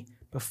guilty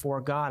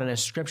before God, and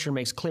as Scripture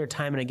makes clear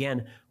time and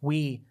again,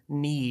 we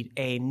need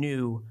a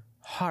new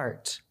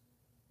heart.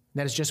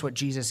 That is just what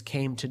Jesus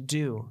came to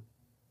do.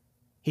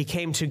 He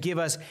came to give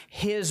us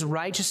his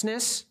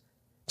righteousness,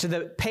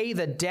 to pay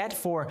the debt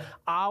for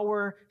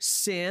our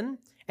sin,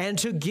 and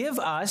to give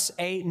us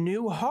a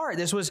new heart.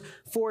 This was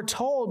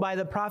foretold by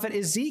the prophet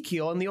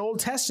Ezekiel in the Old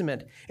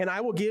Testament. And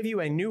I will give you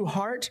a new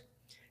heart,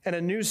 and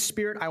a new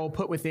spirit I will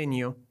put within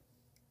you.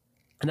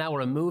 And I will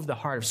remove the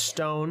heart of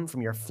stone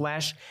from your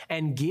flesh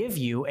and give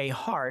you a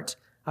heart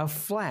of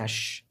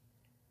flesh.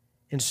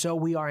 And so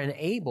we are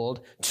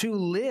enabled to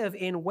live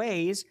in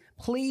ways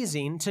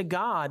pleasing to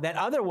God that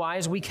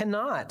otherwise we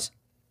cannot.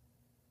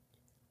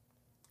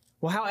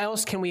 Well, how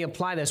else can we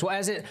apply this? Well,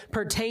 as it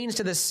pertains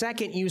to the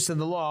second use of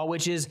the law,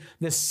 which is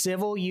the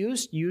civil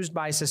use used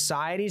by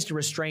societies to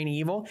restrain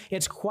evil,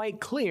 it's quite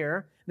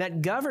clear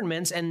that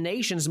governments and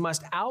nations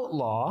must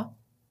outlaw,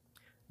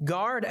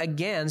 guard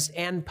against,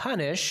 and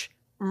punish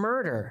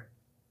murder.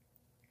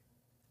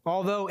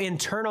 Although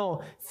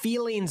internal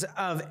feelings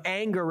of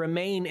anger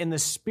remain in the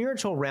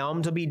spiritual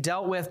realm to be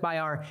dealt with by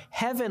our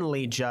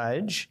heavenly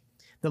judge,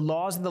 the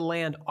laws of the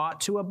land ought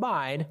to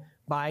abide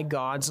by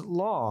God's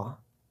law.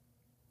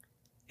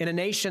 In a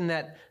nation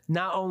that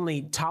not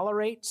only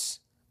tolerates,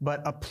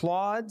 but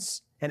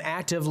applauds and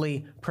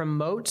actively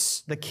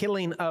promotes the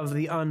killing of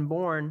the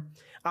unborn,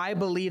 I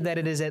believe that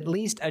it is at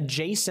least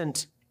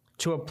adjacent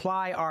to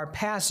apply our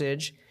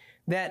passage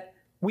that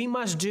we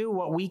must do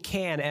what we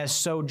can as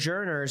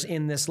sojourners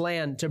in this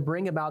land to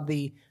bring about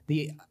the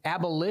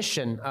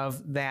abolition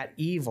of that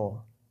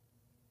evil.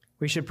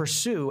 We should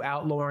pursue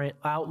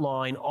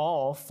outlawing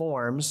all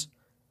forms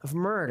of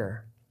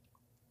murder.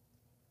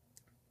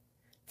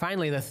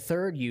 Finally, the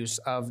third use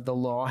of the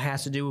law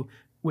has to do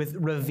with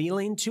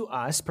revealing to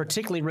us,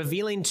 particularly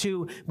revealing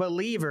to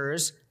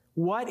believers,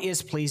 what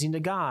is pleasing to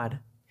God.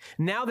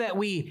 Now that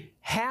we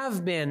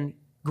have been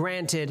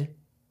granted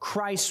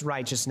Christ's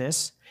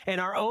righteousness and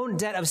our own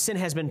debt of sin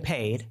has been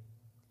paid,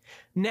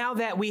 now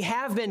that we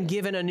have been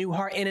given a new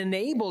heart and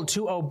enabled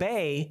to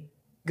obey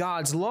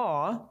God's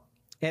law,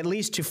 at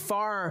least to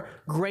far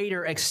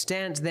greater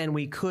extent than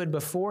we could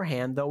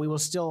beforehand, though we will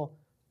still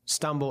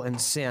stumble and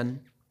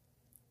sin,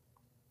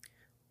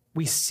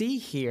 we see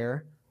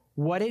here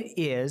what it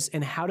is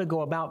and how to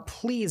go about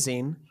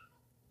pleasing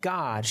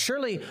God.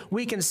 Surely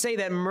we can say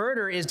that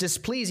murder is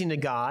displeasing to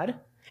God,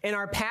 and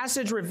our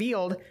passage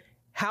revealed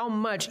how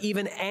much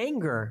even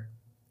anger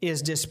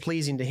is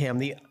displeasing to him.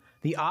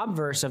 The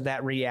obverse of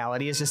that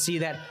reality is to see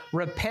that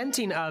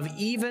repenting of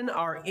even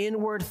our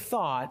inward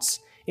thoughts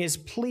is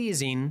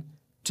pleasing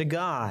to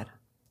God.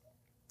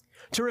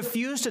 To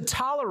refuse to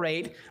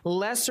tolerate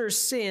lesser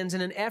sins in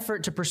an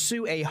effort to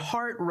pursue a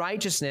heart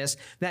righteousness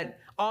that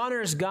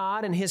honors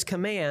God and his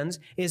commands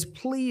is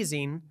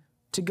pleasing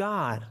to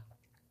God.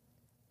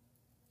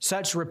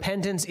 Such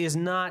repentance is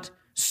not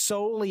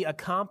solely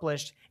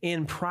accomplished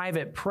in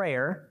private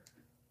prayer,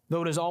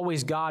 though it is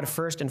always God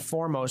first and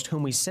foremost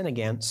whom we sin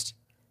against.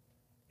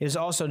 It is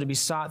also to be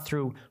sought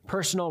through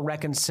personal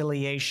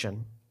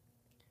reconciliation.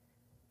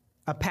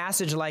 A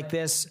passage like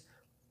this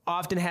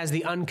often has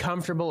the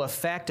uncomfortable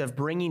effect of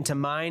bringing to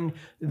mind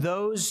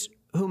those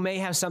who may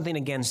have something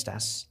against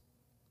us,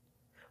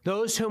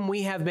 those whom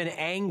we have been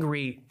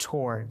angry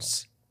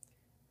towards,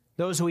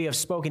 those who we have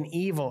spoken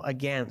evil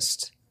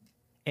against,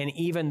 and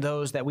even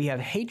those that we have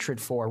hatred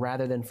for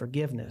rather than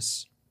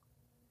forgiveness.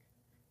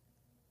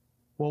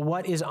 Well,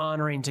 what is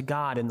honoring to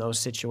God in those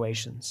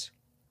situations?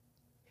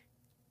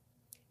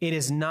 It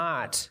is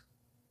not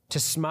to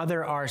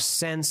smother our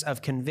sense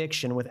of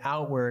conviction with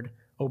outward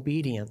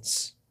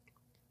obedience.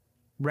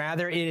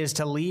 Rather, it is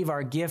to leave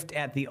our gift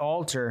at the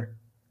altar,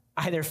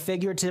 either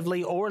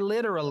figuratively or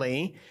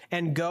literally,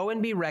 and go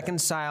and be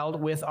reconciled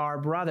with our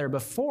brother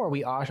before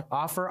we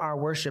offer our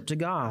worship to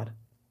God.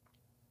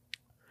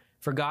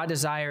 For God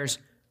desires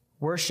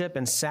worship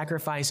and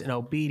sacrifice and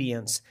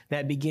obedience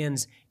that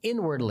begins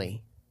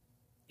inwardly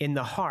in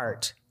the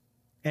heart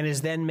and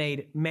is then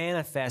made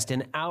manifest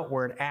in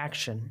outward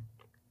action.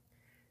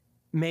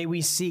 May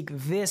we seek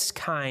this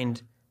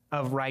kind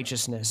of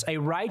righteousness, a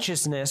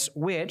righteousness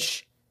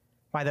which,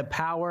 by the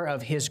power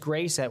of his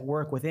grace at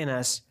work within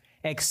us,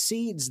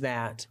 exceeds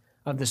that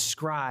of the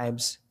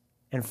scribes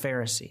and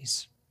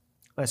Pharisees.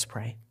 Let's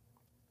pray.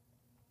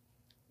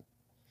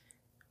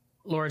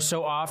 Lord,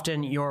 so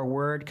often your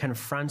word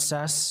confronts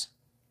us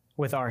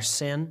with our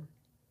sin.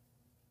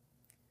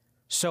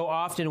 So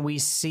often we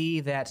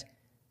see that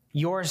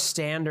your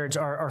standards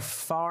are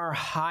far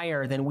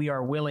higher than we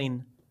are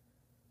willing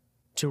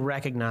to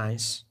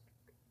recognize.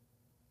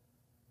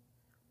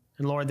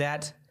 And Lord,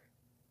 that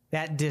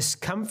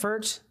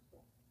discomfort,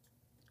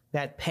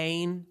 that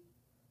pain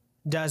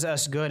does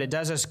us good. It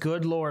does us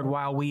good, Lord,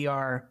 while we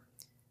are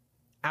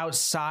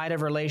outside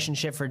of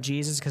relationship for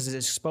Jesus, because it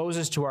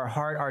exposes to our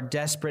heart our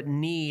desperate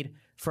need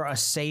for a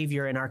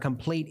Savior and our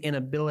complete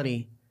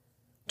inability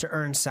to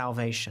earn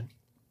salvation.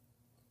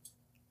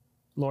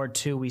 Lord,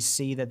 too, we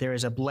see that there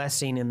is a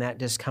blessing in that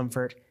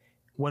discomfort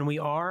when we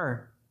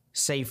are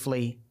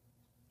safely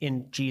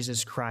in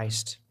Jesus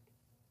Christ,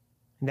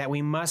 and that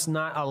we must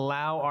not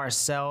allow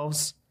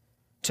ourselves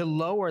to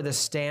lower the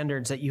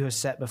standards that you have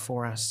set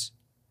before us,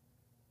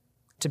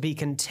 to be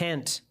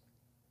content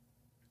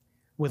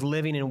with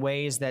living in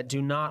ways that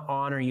do not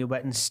honor you,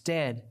 but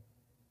instead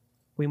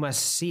we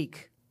must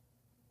seek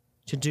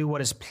to do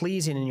what is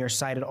pleasing in your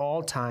sight at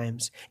all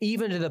times,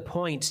 even to the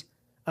point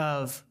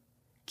of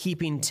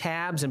keeping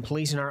tabs and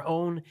policing our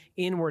own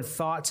inward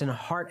thoughts and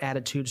heart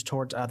attitudes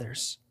towards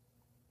others.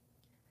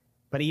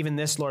 But even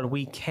this, Lord,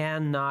 we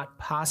cannot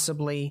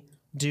possibly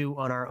do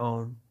on our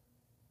own.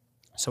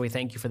 So we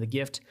thank you for the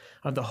gift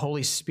of the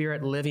Holy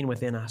Spirit living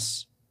within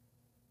us.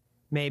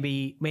 May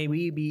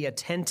we be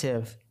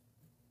attentive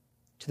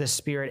to the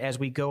Spirit as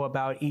we go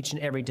about each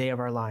and every day of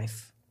our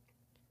life,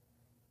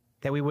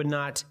 that we would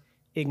not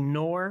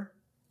ignore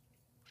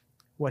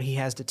what he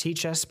has to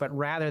teach us, but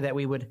rather that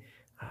we would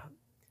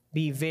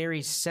be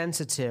very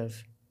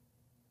sensitive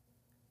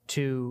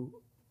to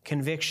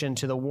conviction,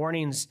 to the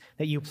warnings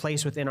that you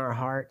place within our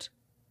heart,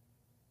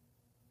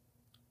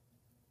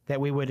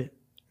 that we would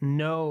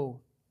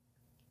know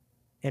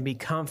and be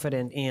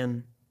confident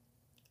in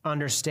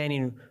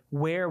understanding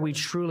where we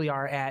truly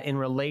are at in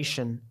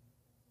relation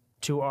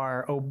to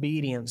our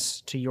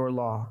obedience to your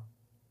law.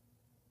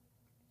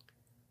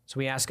 So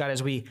we ask, God,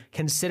 as we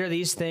consider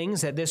these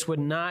things, that this would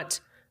not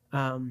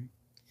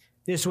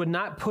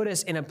put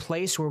us in a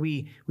place where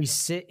we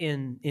sit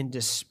in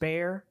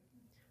despair,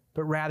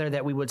 but rather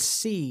that we would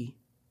see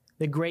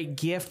the great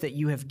gift that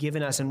you have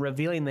given us in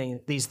revealing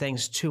these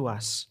things to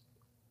us,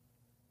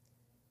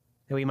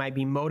 that we might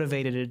be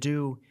motivated to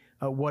do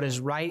what is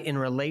right in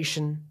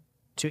relation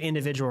to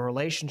individual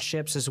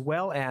relationships as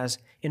well as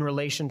in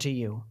relation to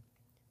you.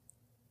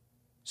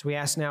 So we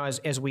ask now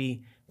as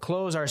we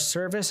close our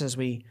service, as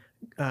we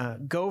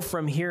go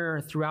from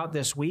here throughout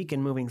this week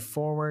and moving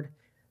forward,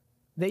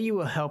 that you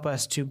will help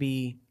us to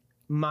be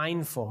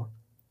mindful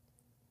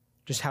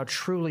just how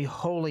truly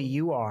holy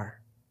you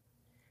are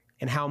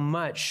and how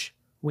much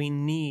we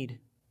need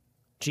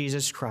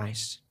Jesus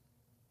Christ.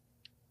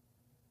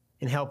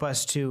 And help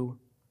us to,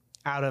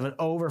 out of an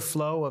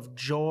overflow of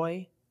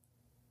joy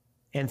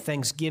and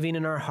thanksgiving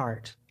in our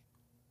heart,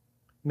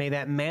 may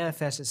that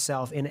manifest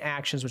itself in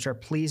actions which are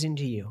pleasing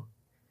to you.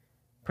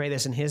 Pray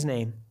this in his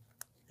name.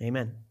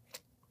 Amen.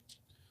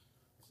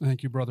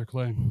 Thank you, Brother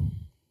Clay.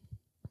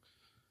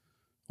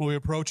 Well, we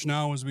approach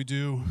now, as we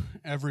do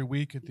every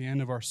week at the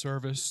end of our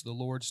service, the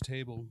Lord's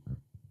table.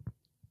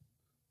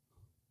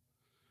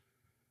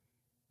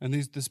 And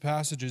these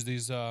passages,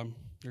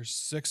 there's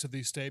 6 of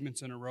these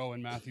statements in a row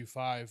in Matthew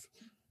 5,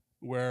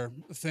 where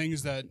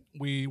things that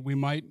we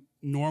might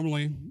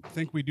normally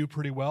think we do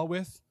pretty well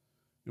with,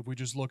 if we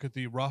just look at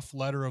the rough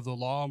letter of the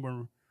law,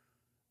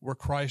 where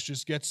Christ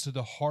just gets to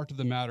the heart of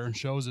the matter and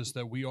shows us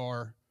that we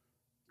are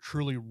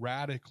truly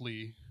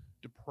radically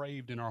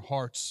depraved in our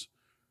hearts,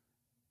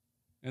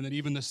 and that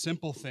even the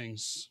simple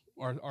things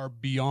are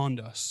beyond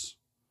us.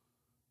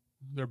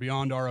 They're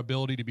beyond our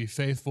ability to be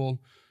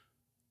faithful.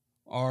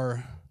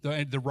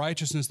 The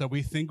righteousness that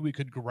we think we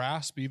could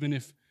grasp, even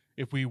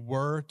if we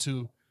were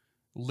to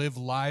live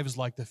lives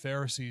like the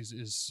Pharisees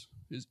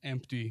is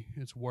empty.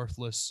 It's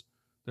worthless.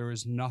 There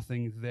is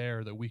nothing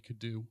there that we could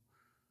do.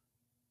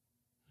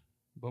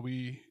 But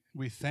we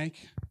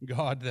thank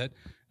God that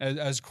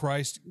as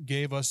Christ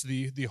gave us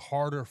the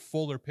harder,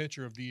 fuller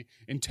picture of the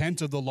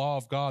intent of the law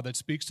of God that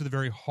speaks to the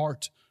very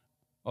heart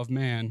of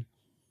man,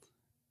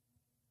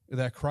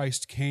 that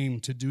Christ came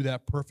to do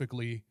that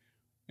perfectly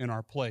in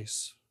our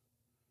place.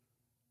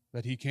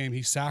 That he came,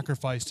 he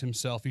sacrificed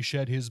himself, he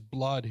shed his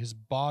blood, his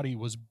body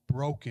was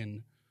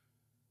broken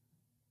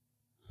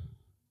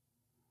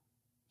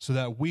so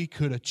that we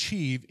could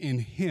achieve in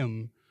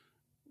him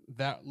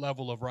that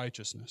level of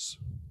righteousness.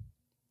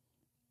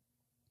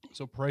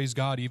 So praise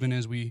God, even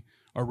as we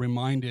are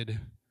reminded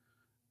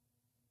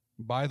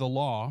by the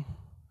law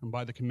and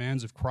by the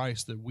commands of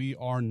Christ that we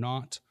are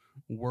not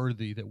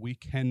worthy, that we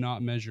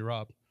cannot measure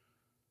up,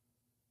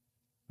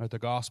 that the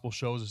gospel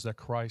shows us that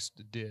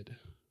Christ did.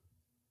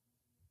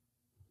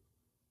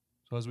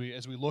 So as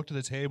we look to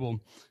the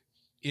table,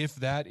 if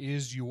that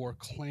is your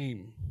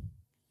claim,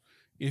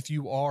 if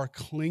you are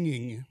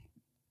clinging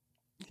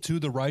to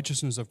the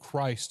righteousness of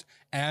Christ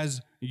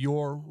as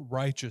your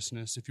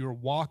righteousness, if you're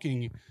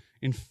walking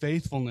in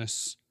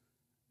faithfulness,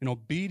 in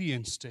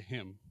obedience to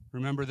him,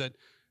 remember that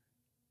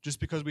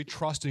just because we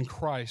trust in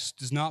Christ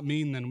does not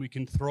mean then we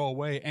can throw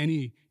away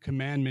any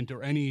commandment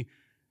or any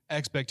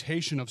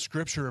expectation of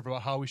Scripture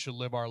about how we should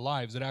live our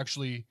lives. It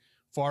actually,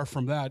 far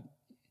from that,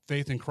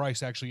 faith in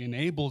Christ actually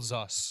enables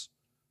us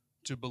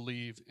to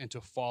believe and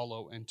to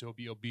follow and to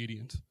be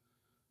obedient.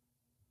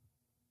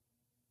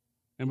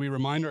 And we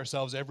remind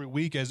ourselves every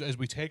week as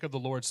we take of the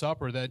Lord's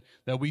Supper that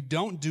we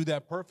don't do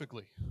that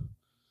perfectly.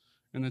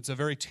 And it's a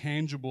very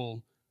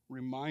tangible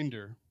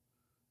reminder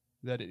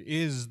that it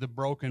is the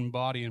broken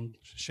body and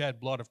shed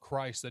blood of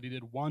Christ that he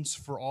did once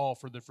for all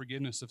for the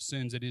forgiveness of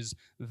sins. It is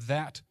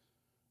that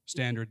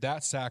standard,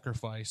 that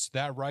sacrifice,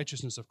 that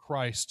righteousness of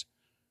Christ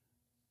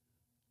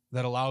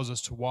that allows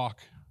us to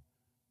walk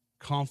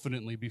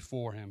confidently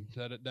before him,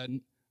 that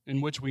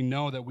in which we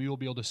know that we will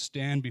be able to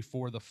stand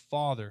before the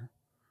Father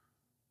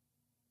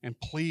and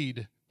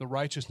plead the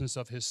righteousness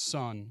of his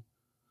Son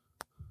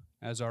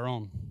as our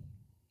own.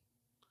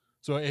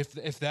 So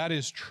if that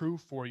is true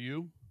for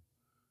you,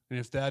 and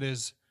if that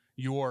is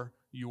your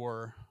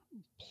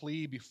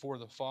plea before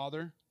the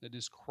Father, that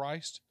is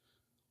Christ,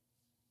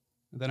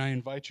 then I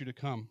invite you to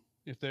come.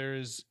 If there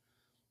is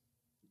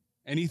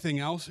anything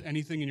else,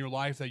 anything in your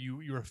life that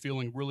you are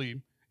feeling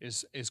really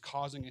is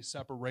causing a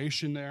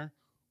separation there,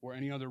 or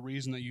any other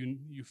reason that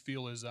you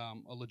feel is a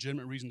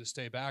legitimate reason to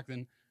stay back,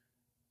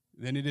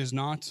 then it is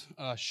not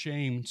a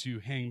shame to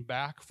hang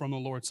back from the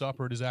Lord's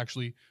Supper. It is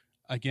actually,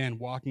 again,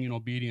 walking in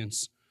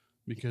obedience,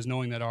 because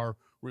knowing that our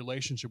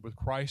relationship with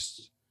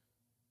Christ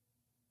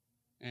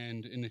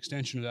and an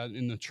extension of that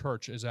in the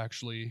church is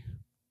actually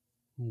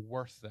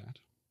worth that.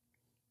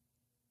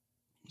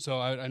 So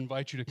I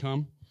invite you to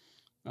come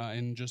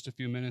in just a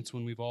few minutes.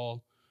 When we've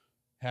all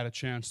had a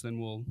chance, then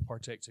we'll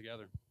partake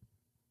together.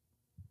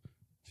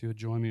 If you would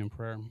join me in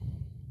prayer.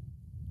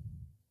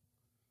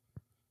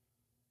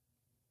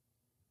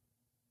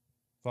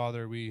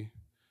 Father, we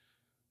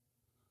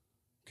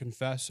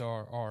confess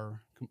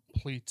our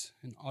complete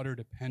and utter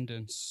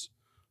dependence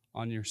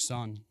on your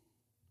Son.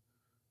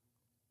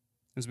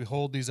 As we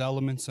hold these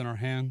elements in our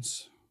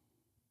hands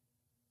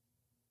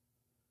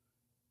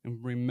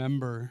and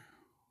remember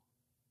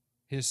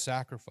his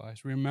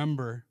sacrifice,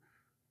 remember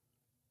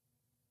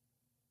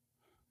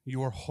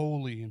your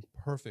holy and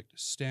perfect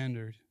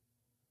standard,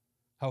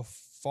 how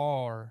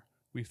far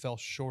we fell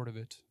short of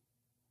it,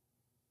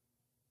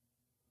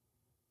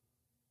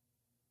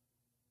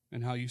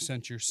 and how you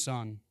sent your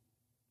Son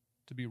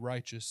to be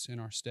righteous in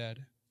our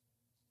stead.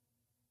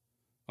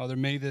 Father,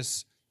 may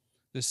this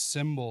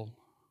symbol,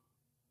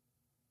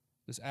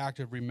 this act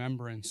of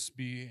remembrance,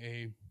 be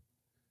a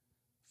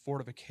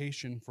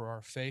fortification for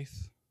our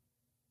faith,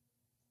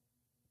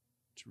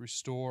 to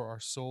restore our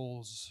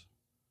soul's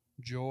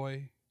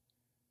joy,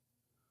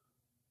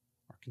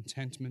 our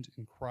contentment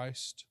in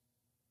Christ,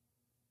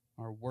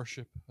 our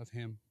worship of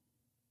him.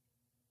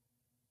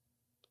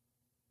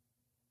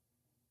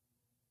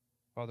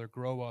 Father,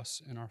 grow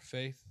us in our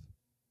faith,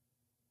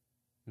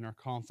 in our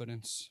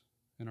confidence,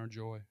 in our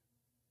joy.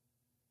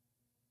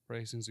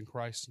 Praise in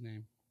Christ's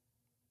name.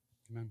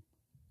 Amen.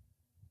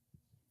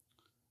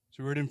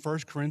 So we read in 1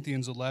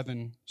 Corinthians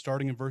 11,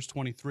 starting in verse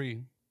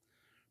 23,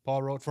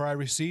 Paul wrote, "For I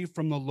received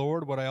from the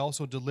Lord what I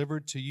also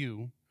delivered to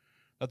you,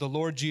 that the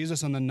Lord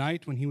Jesus on the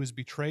night when he was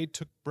betrayed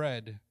took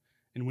bread,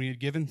 and when he had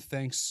given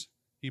thanks,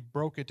 he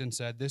broke it and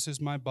said, 'This is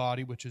my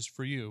body, which is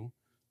for you.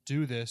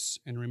 Do this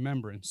in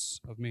remembrance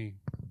of me.'"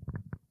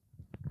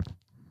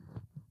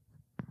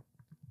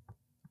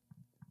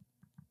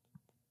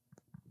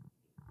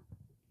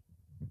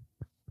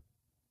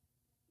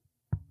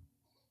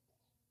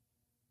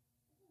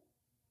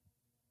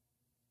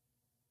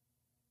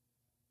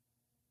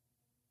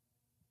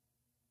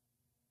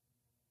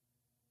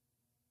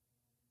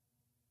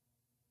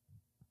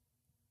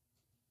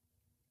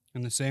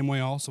 In the same way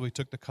also he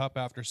took the cup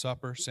after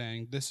supper,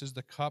 saying, "This is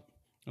the cup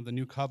of the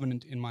new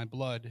covenant in my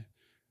blood.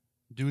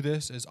 Do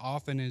this as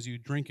often as you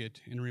drink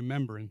it in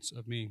remembrance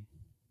of me.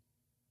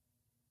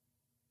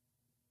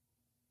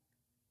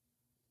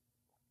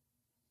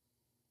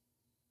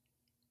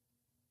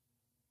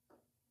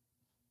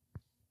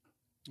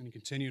 And he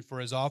continued,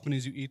 for as often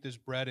as you eat this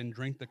bread and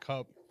drink the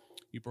cup,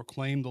 you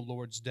proclaim the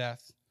Lord's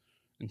death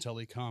until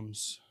he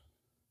comes.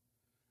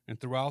 And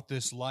throughout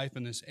this life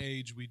and this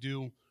age, we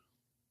do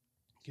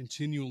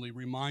continually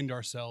remind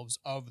ourselves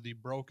of the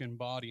broken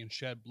body and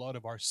shed blood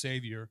of our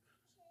Savior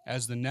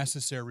as the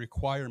necessary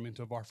requirement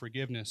of our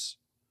forgiveness.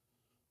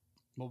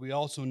 But we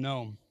also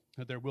know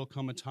that there will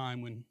come a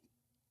time when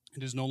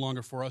it is no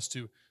longer for us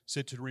to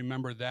sit to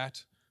remember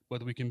that,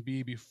 but we can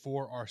be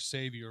before our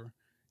Savior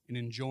and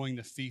enjoying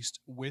the feast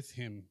with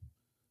him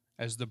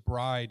as the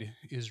bride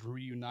is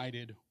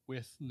reunited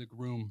with the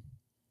groom,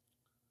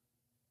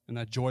 and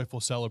that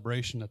joyful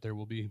celebration that there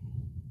will be.